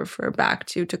you can refer back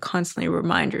to constantly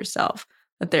remind yourself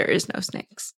that there is no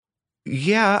snakes.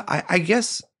 Yeah, I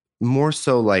guess more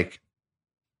so like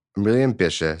I'm really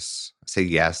ambitious. I say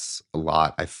yes a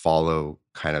lot. I follow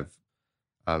kind of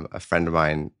a friend of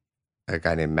mine, a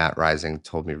guy named Matt Rising,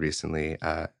 told me recently,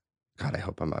 God, I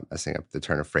hope I'm not messing up the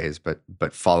turn of phrase, but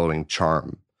following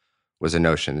charm was a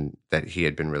notion that he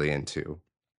had been really into,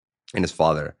 and his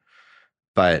father.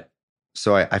 But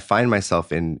so I find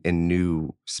myself in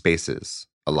new spaces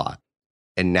a lot.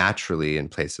 And naturally in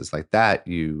places like that,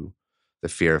 the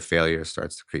fear of failure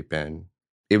starts to creep in.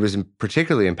 It was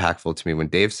particularly impactful to me when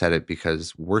Dave said it,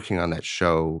 because working on that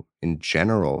show in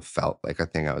general felt like a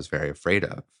thing I was very afraid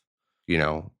of,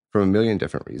 from a million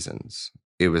different reasons.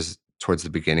 It was towards the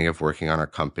beginning of working on our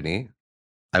company.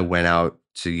 I went out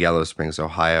to Yellow Springs,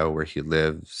 Ohio, where he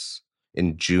lives,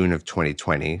 in June of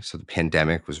 2020. So the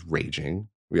pandemic was raging.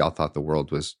 We all thought the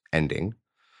world was ending.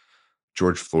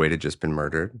 George Floyd had just been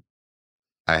murdered.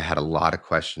 I had a lot of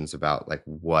questions about like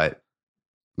what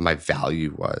my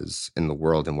value was in the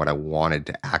world and what I wanted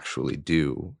to actually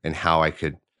do, and how I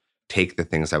could take the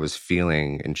things I was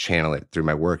feeling and channel it through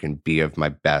my work and be of my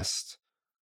best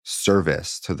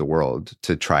service to the world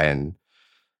to try and,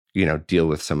 deal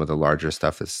with some of the larger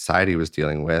stuff that society was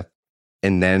dealing with.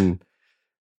 And then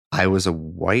I was a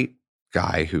white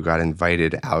guy who got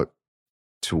invited out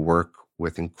to work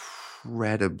with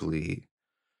incredibly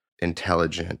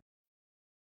intelligent,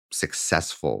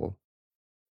 successful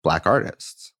Black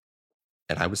artists.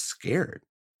 And I was scared.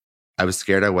 I was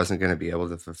scared I wasn't going to be able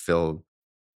to fulfill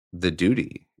the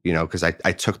duty, because I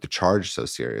took the charge so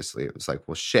seriously. It was like,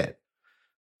 well, shit,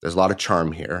 there's a lot of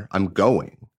charm here. I'm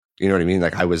going. You know what I mean?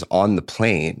 Like, I was on the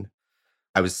plane.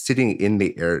 I was sitting in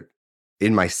the air,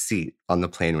 in my seat on the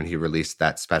plane when he released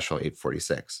that special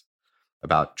 846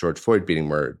 about George Floyd being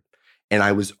murdered. And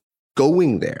I was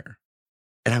going there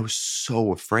and I was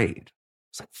so afraid.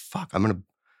 It's like, fuck, I'm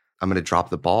going to drop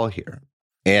the ball here.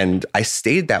 And I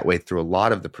stayed that way through a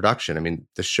lot of the production. I mean,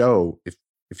 the show,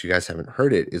 if you guys haven't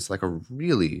heard it, is like a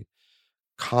really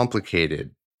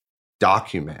complicated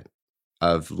document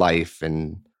of life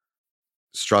and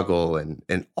struggle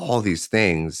and all these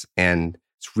things. And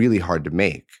it's really hard to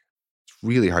make. It's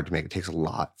really hard to make. It takes a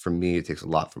lot from me. It takes a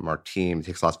lot from our team. It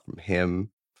takes a lot from him.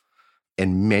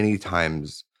 And many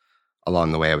times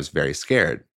along the way, I was very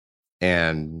scared.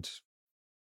 And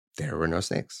there were no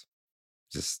snakes.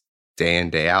 Just day in,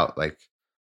 day out, like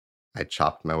I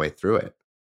chopped my way through it,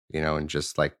 and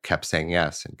just like kept saying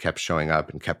yes and kept showing up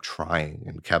and kept trying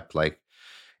and kept like,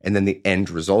 and then the end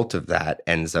result of that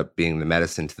ends up being the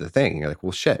medicine to the thing. You're like,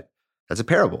 well, shit, that's a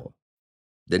parable.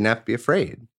 Didn't have to be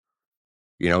afraid,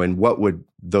 and what would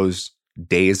those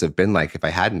days have been like if I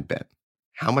hadn't been?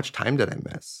 How much time did I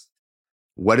miss?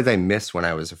 What did I miss when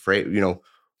I was afraid?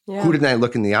 Who didn't I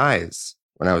look in the eyes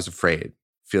when I was afraid,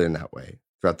 feeling that way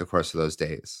throughout the course of those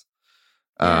days?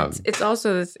 It's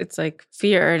also this, it's like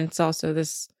fear, and it's also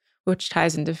this, which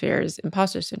ties into fear, is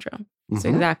imposter syndrome. That's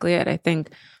exactly it. I think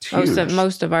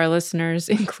most of our listeners,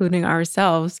 including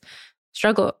ourselves,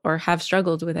 struggle or have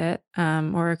struggled with it,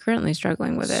 or are currently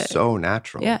struggling with it. So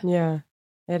natural. Yeah,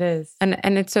 it is. And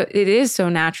it is so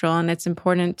natural, and it's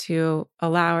important to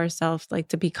allow ourselves, like,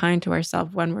 to be kind to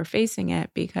ourselves when we're facing it,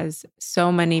 because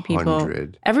so many people,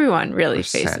 100%. Everyone really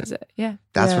faces it. Yeah.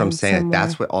 That's what I'm saying.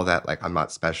 That's what all that, like, I'm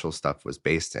not special stuff was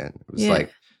based in. It was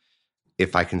like,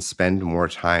 if I can spend more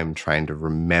time trying to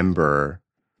remember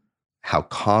how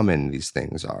common these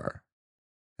things are,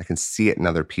 I can see it in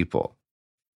other people.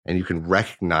 And you can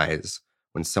recognize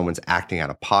when someone's acting out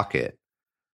of pocket.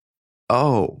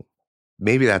 Oh,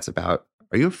 maybe that's about,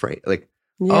 are you afraid? Like,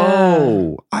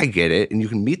 oh, I get it. And you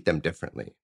can meet them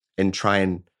differently and try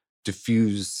and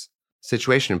diffuse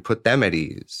situation and put them at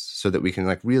ease so that we can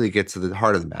like really get to the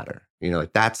heart of the matter.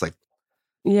 That's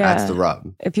the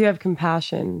rub. If you have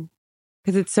compassion,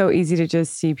 because it's so easy to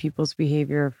just see people's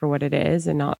behavior for what it is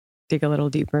and not dig a little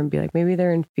deeper and be like, maybe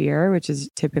they're in fear, which is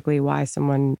typically why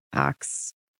someone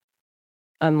acts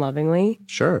unlovingly.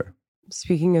 Sure.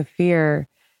 Speaking of fear,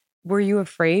 were you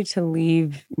afraid to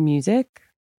leave music?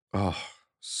 Oh,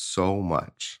 so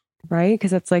much. Right?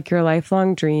 Because it's like your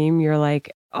lifelong dream. You're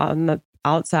like on the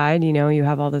outside, you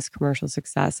have all this commercial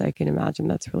success. I can imagine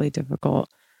that's really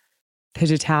difficult to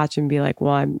detach and be like,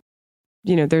 well,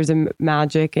 there's a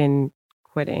magic in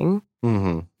quitting,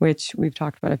 which we've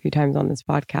talked about a few times on this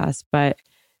podcast. But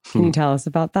can you tell us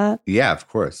about that? Yeah, of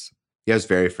course. Yeah, I was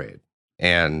very afraid.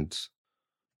 And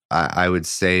I would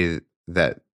say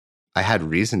that I had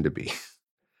reason to be,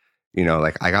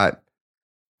 like I got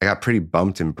pretty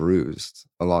bumped and bruised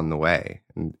along the way.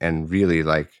 And really,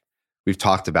 like, we've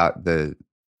talked about the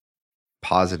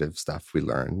positive stuff we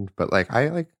learned, but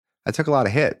I took a lot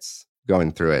of hits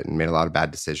going through it and made a lot of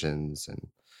bad decisions and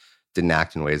didn't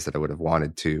act in ways that I would have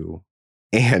wanted to.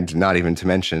 And not even to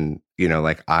mention,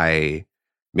 I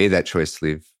made that choice to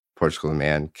leave Portugal the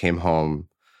Man, came home,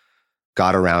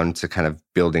 got around to kind of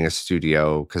building a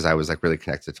studio because I was like really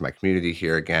connected to my community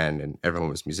here again, and everyone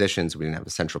was musicians. We didn't have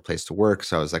a central place to work.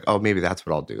 So I was like, oh, maybe that's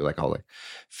what I'll do. Like, I'll like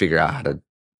figure out how to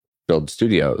build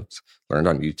studios, learned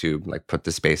on YouTube, like put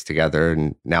the space together.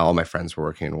 And now all my friends were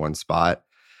working in one spot.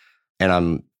 And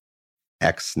I'm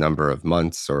X number of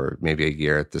months or maybe a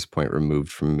year at this point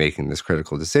removed from making this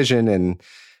critical decision. And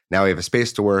now we have a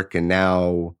space to work. And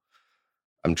now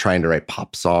I'm trying to write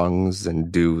pop songs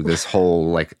and do this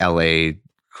whole like LA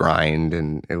grind,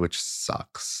 and which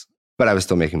sucks. But I was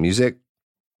still making music.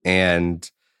 And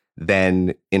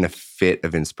then in a fit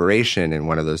of inspiration in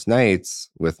one of those nights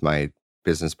with my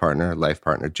business partner, life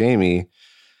partner, Jamie,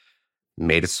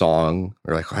 made a song.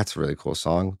 We're like, oh, that's a really cool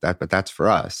song. But that's for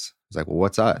us. It's like, well,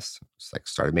 what's us? It's like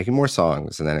started making more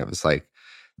songs. And then it was like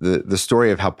the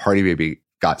story of how Party Baby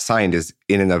got signed is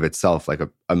in and of itself like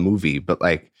a movie, but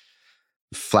like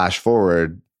flash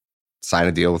forward, sign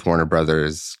a deal with Warner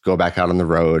Brothers, go back out on the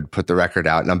road, put the record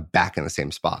out, and I'm back in the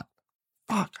same spot.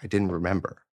 Fuck, I didn't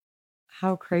remember.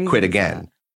 How crazy. Quit again,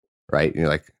 right? You're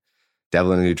like,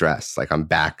 devil in a new dress. Like I'm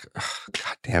back. Ugh,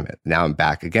 God damn it. Now I'm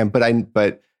back again. But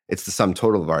it's the sum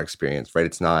total of our experience, right?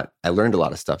 It's not, I learned a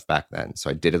lot of stuff back then. So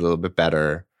I did it a little bit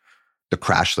better. The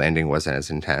crash landing wasn't as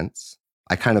intense.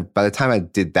 I kind of, by the time I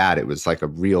did that, it was like a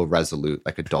real resolute,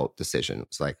 like adult decision. It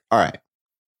was like, all right,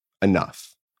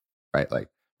 enough, right? Like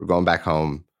we're going back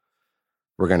home.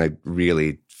 We're going to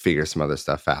really figure some other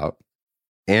stuff out.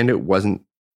 And it wasn't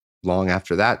long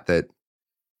after that that,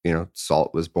 you know,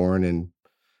 Salt was born. And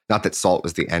not that Salt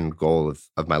was the end goal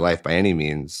of my life by any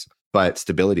means, but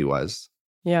stability was.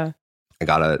 Yeah. I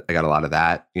got a lot of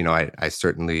that. You know, I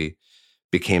certainly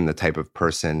became the type of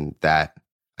person that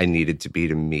I needed to be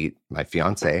to meet my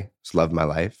fiance, just love my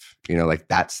life. You know, like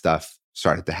that stuff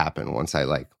started to happen once I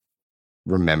like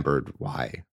remembered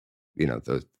why, you know,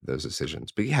 those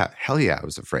decisions. But yeah, hell yeah, I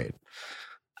was afraid.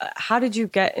 How did you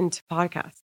get into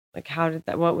podcasts? Like, how did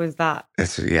that? What was that?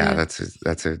 That's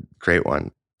a great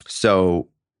one. So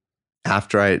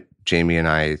after Jamie and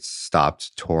I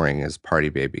stopped touring as Party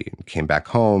Baby and came back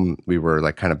home, we were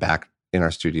like kind of back in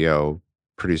our studio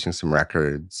producing some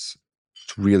records.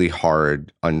 It's really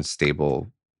hard,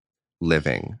 unstable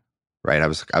living, right? I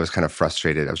was kind of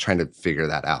frustrated. I was trying to figure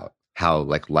that out, how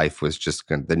like life was just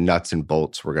the nuts and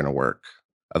bolts were going to work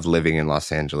of living in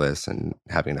Los Angeles and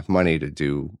having enough money to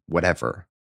do whatever.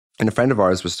 And a friend of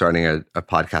ours was starting a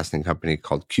podcasting company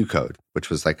called Q Code, which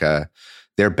was like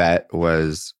their bet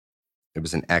was, it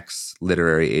was an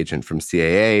ex-literary agent from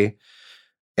CAA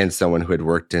and someone who had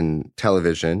worked in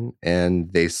television.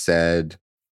 And they said,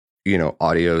 you know,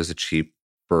 audio is a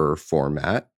cheaper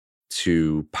format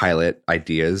to pilot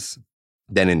ideas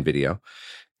than in video.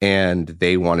 And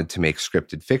they wanted to make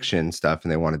scripted fiction stuff.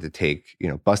 And they wanted to take, you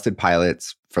know, busted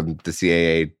pilots from the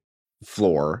CAA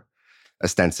floor,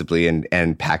 ostensibly,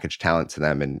 and package talent to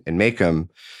them and make them.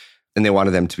 And they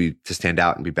wanted them to stand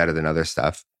out and be better than other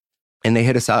stuff. And they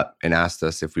hit us up and asked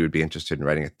us if we would be interested in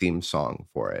writing a theme song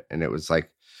for it. And it was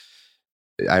like,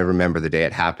 I remember the day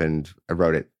it happened. I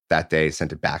wrote it that day,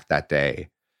 sent it back that day.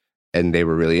 And they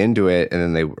were really into it. And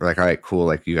then they were like, all right, cool.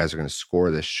 Like you guys are going to score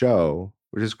this show,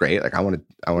 which is great. Like I want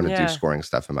to do scoring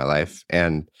stuff in my life.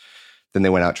 And then they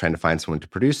went out trying to find someone to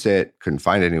produce it, couldn't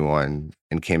find anyone,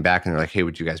 and came back and they're like, hey,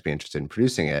 would you guys be interested in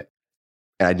producing it?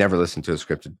 And I'd never listened to a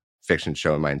scripted fiction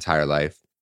show in my entire life.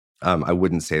 I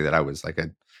wouldn't say that I was like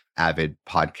an avid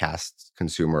podcast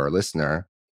consumer or listener,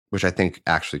 which I think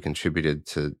actually contributed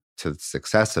to the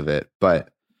success of it.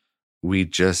 But we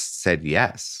just said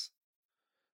yes.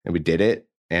 And we did it.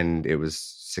 And it was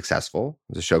successful.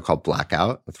 It was a show called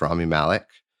Blackout with Rami Malek.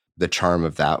 The charm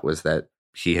of that was that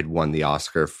he had won the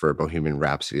Oscar for Bohemian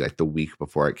Rhapsody like the week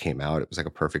before it came out. It was like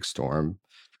a perfect storm.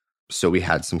 So we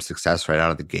had some success right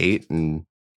out of the gate, and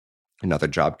another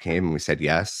job came and we said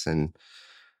yes. And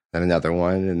then another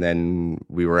one. And then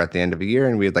we were at the end of a year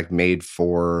and we had like made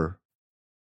 4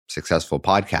 successful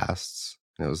podcasts.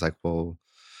 And it was like, well,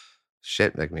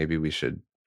 shit, like maybe we should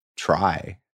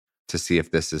try to see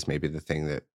if this is maybe the thing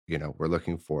that, you know, we're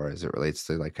looking for as it relates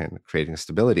to like kind of creating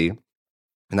stability.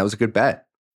 And that was a good bet.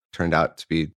 Turned out to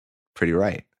be pretty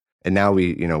right. And now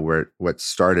we, you know, what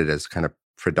started as kind of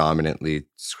predominantly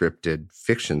scripted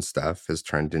fiction stuff has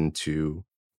turned into,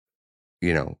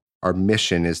 you know, our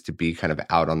mission is to be kind of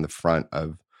out on the front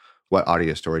of what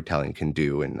audio storytelling can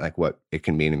do and like what it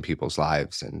can mean in people's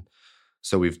lives. And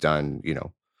so we've done, you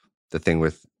know, the thing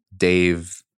with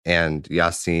Dave and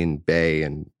Yassine Bey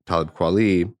and Talib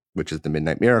Kweli, which is The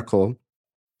Midnight Miracle,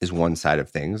 is one side of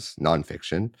things,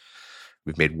 nonfiction.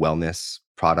 We've made wellness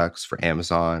products for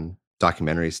Amazon,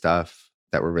 documentary stuff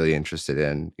that we're really interested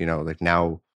in. You know, like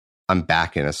now I'm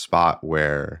back in a spot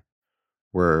where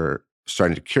we're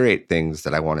starting to curate things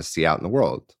that I want to see out in the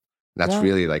world. And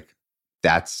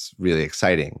that's really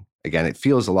exciting. Again, it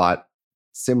feels a lot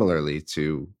similarly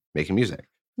to making music.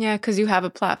 Yeah, because you have a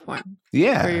platform for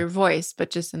your voice, but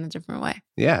just in a different way.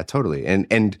 Yeah, totally.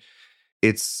 And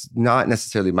it's not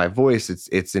necessarily my voice.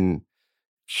 It's in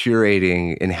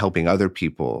curating and helping other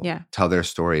people tell their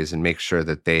stories and make sure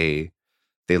that they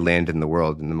land in the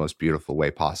world in the most beautiful way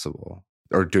possible,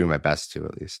 or doing my best to,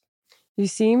 at least. You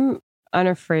seem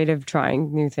unafraid of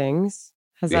trying new things.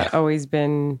 Has that always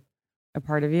been a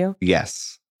part of you?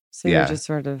 Yes. So you're just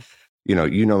sort of...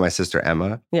 You know my sister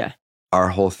Emma? Yeah. Our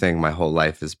whole thing, my whole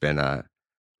life has been,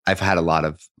 I've had a lot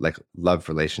of like love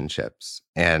relationships,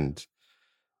 and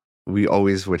we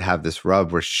always would have this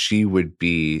rub where she would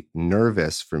be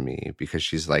nervous for me because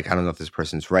she's like, I don't know if this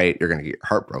person's right. You're going to get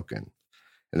heartbroken.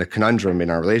 And the conundrum in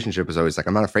our relationship is always like,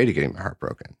 I'm not afraid of getting my heart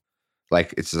broken.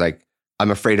 Like, it's like,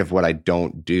 I'm afraid of what I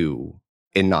don't do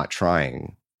in not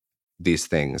trying these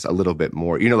things a little bit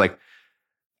more. You know, like,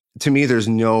 to me, there's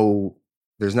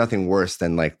nothing worse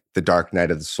than like the dark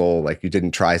night of the soul. Like you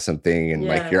didn't try something and Yeah.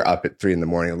 like you're up at 3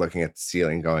 a.m. looking at the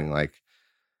ceiling going like,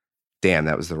 damn,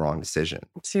 that was the wrong decision.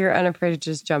 So you're unafraid to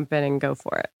just jump in and go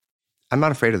for it. I'm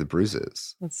not afraid of the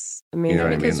bruises. That's amazing. know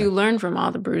what I Because mean? you learn from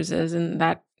all the bruises and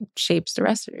that shapes the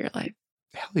rest of your life.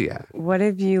 Hell yeah. What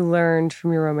have you learned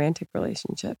from your romantic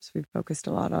relationships? We've focused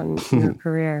a lot on your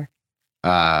career. You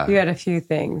had a few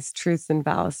things, truths and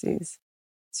fallacies.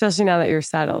 Especially now that you're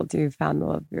settled, you've found the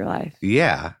love of your life.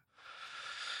 Yeah.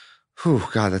 Whew,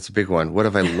 God, that's a big one. What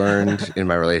have I learned in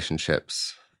my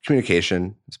relationships?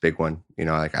 Communication is a big one. You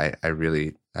know, like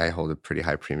I hold a pretty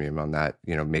high premium on that,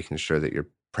 you know, making sure that you're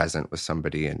present with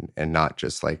somebody and not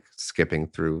just like skipping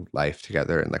through life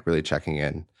together and like really checking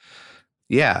in.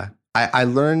 Yeah. I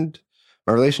learned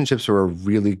my relationships were a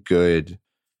really good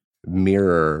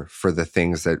mirror for the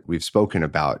things that we've spoken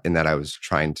about and that I was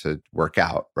trying to work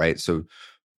out, right? So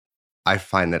I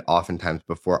find that oftentimes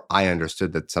before I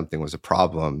understood that something was a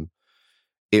problem,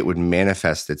 it would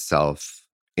manifest itself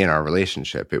in our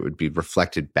relationship. It would be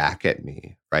reflected back at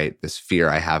me, right? This fear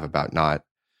I have about not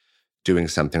doing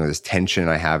something, or this tension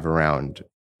I have around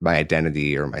my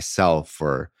identity or myself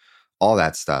or all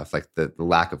that stuff, like the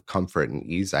lack of comfort and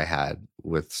ease I had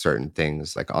with certain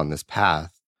things like on this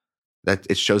path, that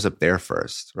it shows up there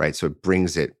first, right? So it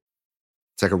brings it,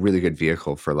 it's like a really good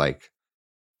vehicle for like,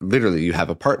 literally you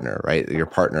have a partner, right? Your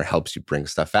partner helps you bring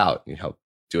stuff out. You help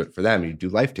do it for them. You do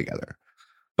life together.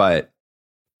 But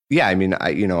yeah, I mean,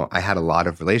 I had a lot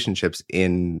of relationships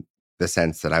in the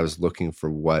sense that I was looking for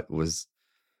what was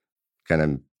going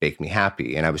to make me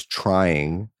happy. And I was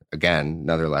trying, again,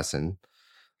 another lesson,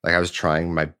 like I was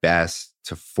trying my best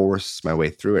to force my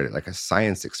way through it, like a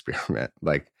science experiment,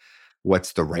 like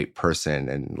what's the right person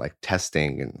and like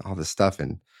testing and all this stuff.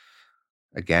 And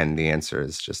again, the answer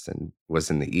is was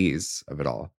in the ease of it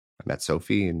all. I met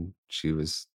Sophie and she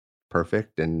was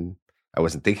perfect. And I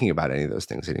wasn't thinking about any of those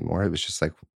things anymore. It was just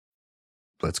like,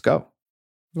 let's go.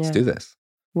 Yeah. Let's do this.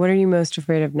 What are you most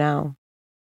afraid of now?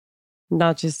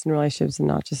 Not just in relationships and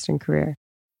not just in career.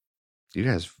 You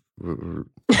guys,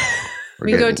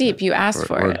 We go deep. You asked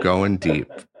for We're it. going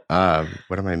deep.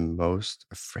 What am I most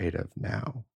afraid of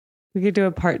now? We could do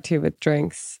a part 2 with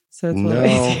drinks. So it's a little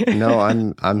easier. No,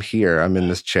 I'm here. I'm in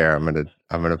this chair. I'm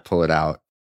gonna pull it out.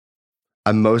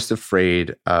 I'm most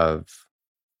afraid of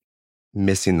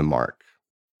missing the mark,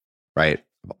 right?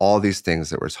 Of all these things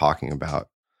that we're talking about,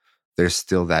 there's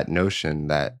still that notion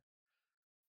that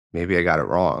maybe I got it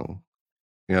wrong.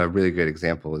 You know, a really good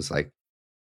example is like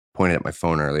pointed at my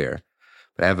phone earlier,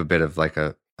 but I have a bit of like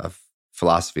a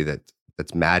philosophy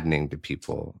that's maddening to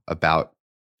people about,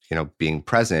 you know, being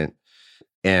present.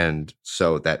 And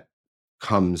so that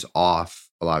comes off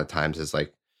a lot of times as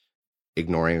like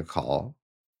ignoring a call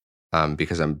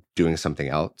because I'm doing something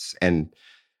else. And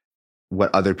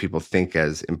what other people think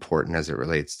as important as it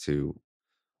relates to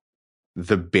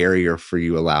the barrier for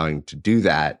you allowing to do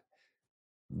that,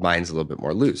 mine's a little bit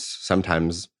more loose.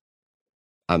 Sometimes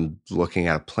I'm looking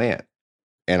at a plant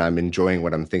and I'm enjoying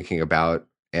what I'm thinking about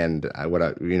and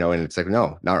and it's like,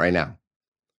 no, not right now,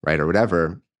 right? Or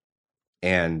whatever.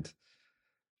 And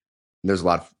there's a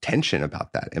lot of tension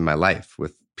about that in my life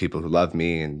with people who love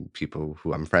me and people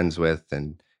who I'm friends with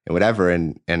and whatever.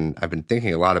 And I've been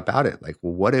thinking a lot about it. Like,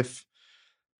 well, what if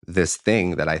this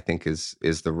thing that I think is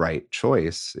the right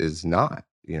choice is not?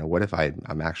 You know, what if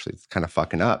I'm actually kind of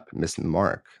fucking up, missing the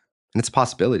mark? And it's a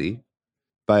possibility.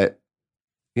 But,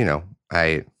 you know,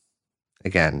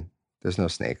 again, there's no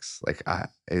snakes. Like,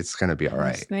 it's going to be all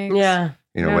right. Snakes. Yeah.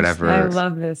 You know, No whatever. I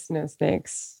love this. No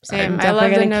snakes. Same. I'm I love the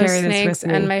definitely no gonna carry this snakes. with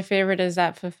me. And my favorite is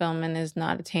that fulfillment is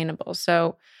not attainable.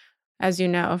 So, as you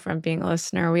know from being a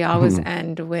listener, we always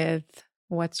end with,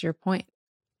 what's your point?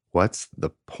 What's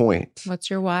the point? What's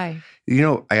your why? You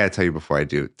know, I got to tell you before I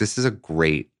do, this is a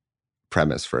great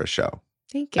premise for a show.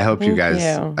 Thank you. I hope you guys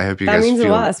That guys means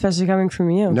feel a lot, especially coming from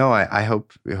you. No, I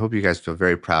hope you guys feel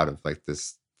very proud of like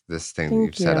this thing that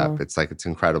you've set up. It's like, it's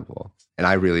incredible. And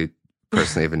I really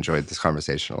personally have enjoyed this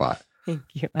conversation a lot. Thank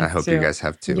you. And I hope you guys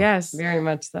have too. Yes. Very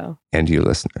much so. And you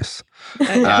listeners.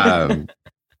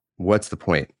 What's the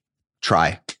point?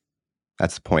 Try.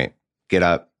 That's the point. Get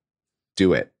up,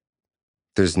 do it.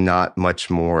 There's not much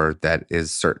more that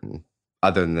is certain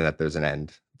other than that there's an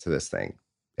end to this thing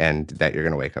and that you're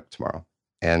going to wake up tomorrow.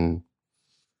 And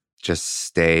just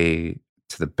stay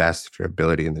to the best of your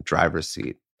ability in the driver's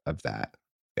seat of that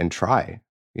and try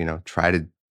to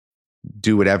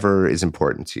do whatever is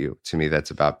important to you. To me,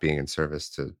 that's about being in service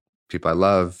to people I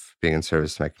love, being in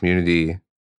service to my community,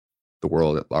 the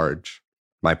world at large.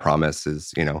 My promise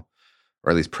is, or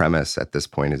at least premise at this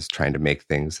point, is trying to make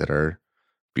things that are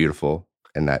beautiful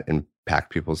and that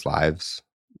impact people's lives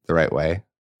the right way.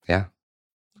 yeah,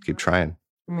 keep trying.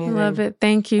 Amazing. Love it.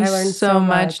 Thank you I learned so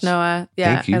much, Noah.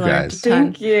 Yeah, Thank you, I learned guys. a ton.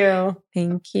 Thank you.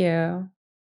 Thank you.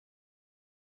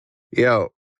 Yo,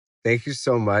 thank you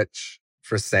so much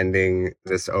for sending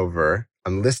this over.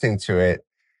 I'm listening to it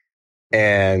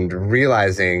and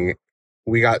realizing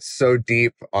we got so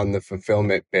deep on the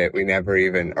fulfillment bit, I never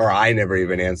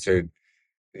even answered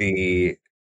the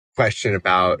question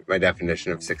about my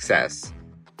definition of success.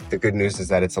 The good news is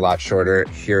that it's a lot shorter.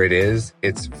 Here it is.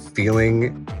 It's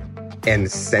feeling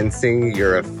and sensing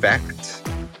your effect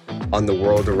on the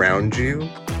world around you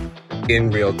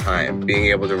in real time, being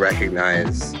able to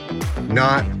recognize,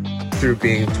 not through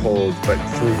being told, but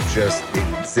through just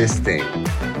existing,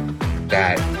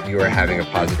 that you are having a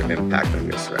positive impact on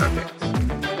your surroundings.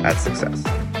 That's success.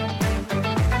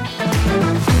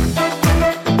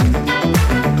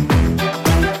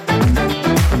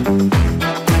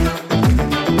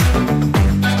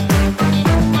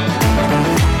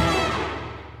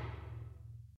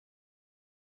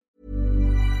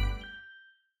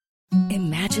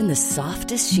 Imagine the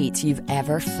softest sheets you've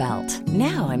ever felt.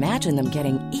 Now imagine them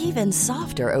getting even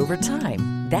softer over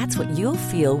time. That's what you'll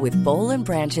feel with Boll &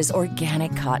 Branch's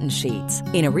organic cotton sheets.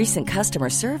 In a recent customer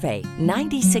survey,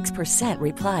 96%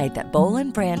 replied that Boll &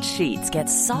 Branch sheets get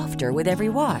softer with every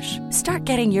wash. Start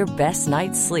getting your best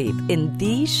night's sleep in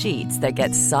these sheets that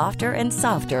get softer and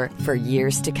softer for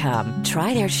years to come.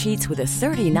 Try their sheets with a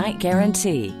 30-night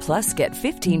guarantee. Plus, get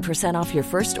 15% off your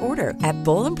first order at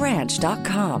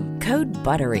bollandbranch.com. Code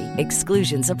BUTTERY.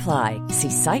 Exclusions apply. See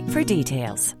site for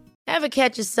details. Ever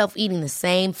catch yourself eating the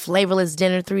same flavorless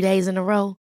dinner 3 days in a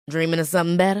row? Dreaming of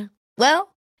something better?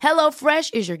 Well,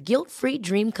 HelloFresh is your guilt-free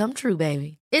dream come true,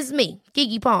 baby. It's me,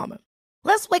 Keke Palmer.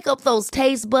 Let's wake up those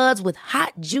taste buds with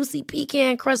hot, juicy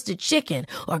pecan-crusted chicken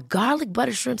or garlic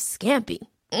butter shrimp scampi.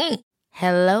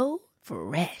 Hello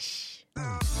Fresh.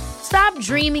 Stop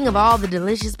dreaming of all the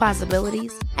delicious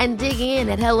possibilities and dig in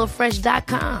at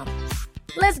HelloFresh.com.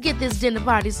 Let's get this dinner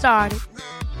party started.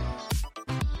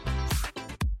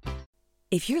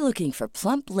 If you're looking for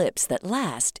plump lips that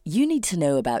last, you need to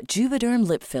know about Juvederm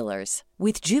lip fillers.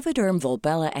 With Juvederm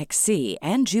Volbella XC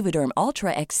and Juvederm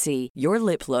Ultra XC, your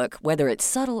lip look, whether it's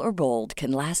subtle or bold, can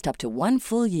last up to 1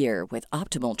 full year with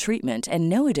optimal treatment and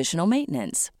no additional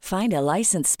maintenance. Find a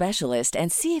licensed specialist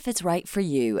and see if it's right for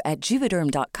you at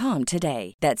Juvederm.com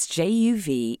today. That's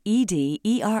JUVEDERM.com.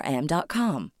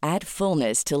 Add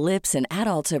fullness to lips in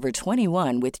adults over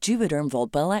 21 with Juvederm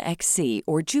Volbella XC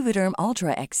or Juvederm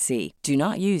Ultra XC. Do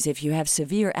not use if you have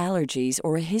severe allergies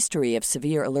or a history of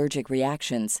severe allergic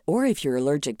reactions, or if you're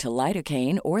allergic to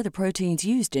lidocaine or the proteins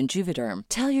used in Juvederm.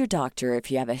 Tell your doctor if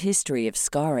you have a history of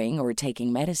scarring or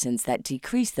taking medicines that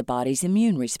decrease the body's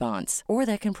immune response or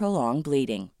that can prolong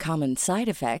bleeding. Common side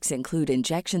effects include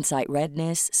injection site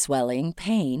redness, swelling,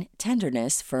 pain,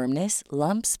 tenderness, firmness,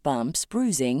 lumps, bumps,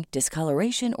 bruising,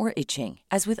 discoloration, or itching.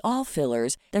 As with all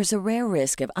fillers, there's a rare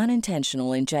risk of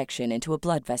unintentional injection into a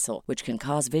blood vessel, which can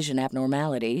cause vision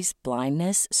abnormalities,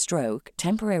 blindness, stroke,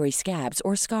 temporary scabs,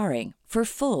 or scarring. For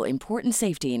full, important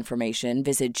safety information,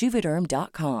 visit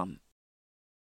Juvederm.com.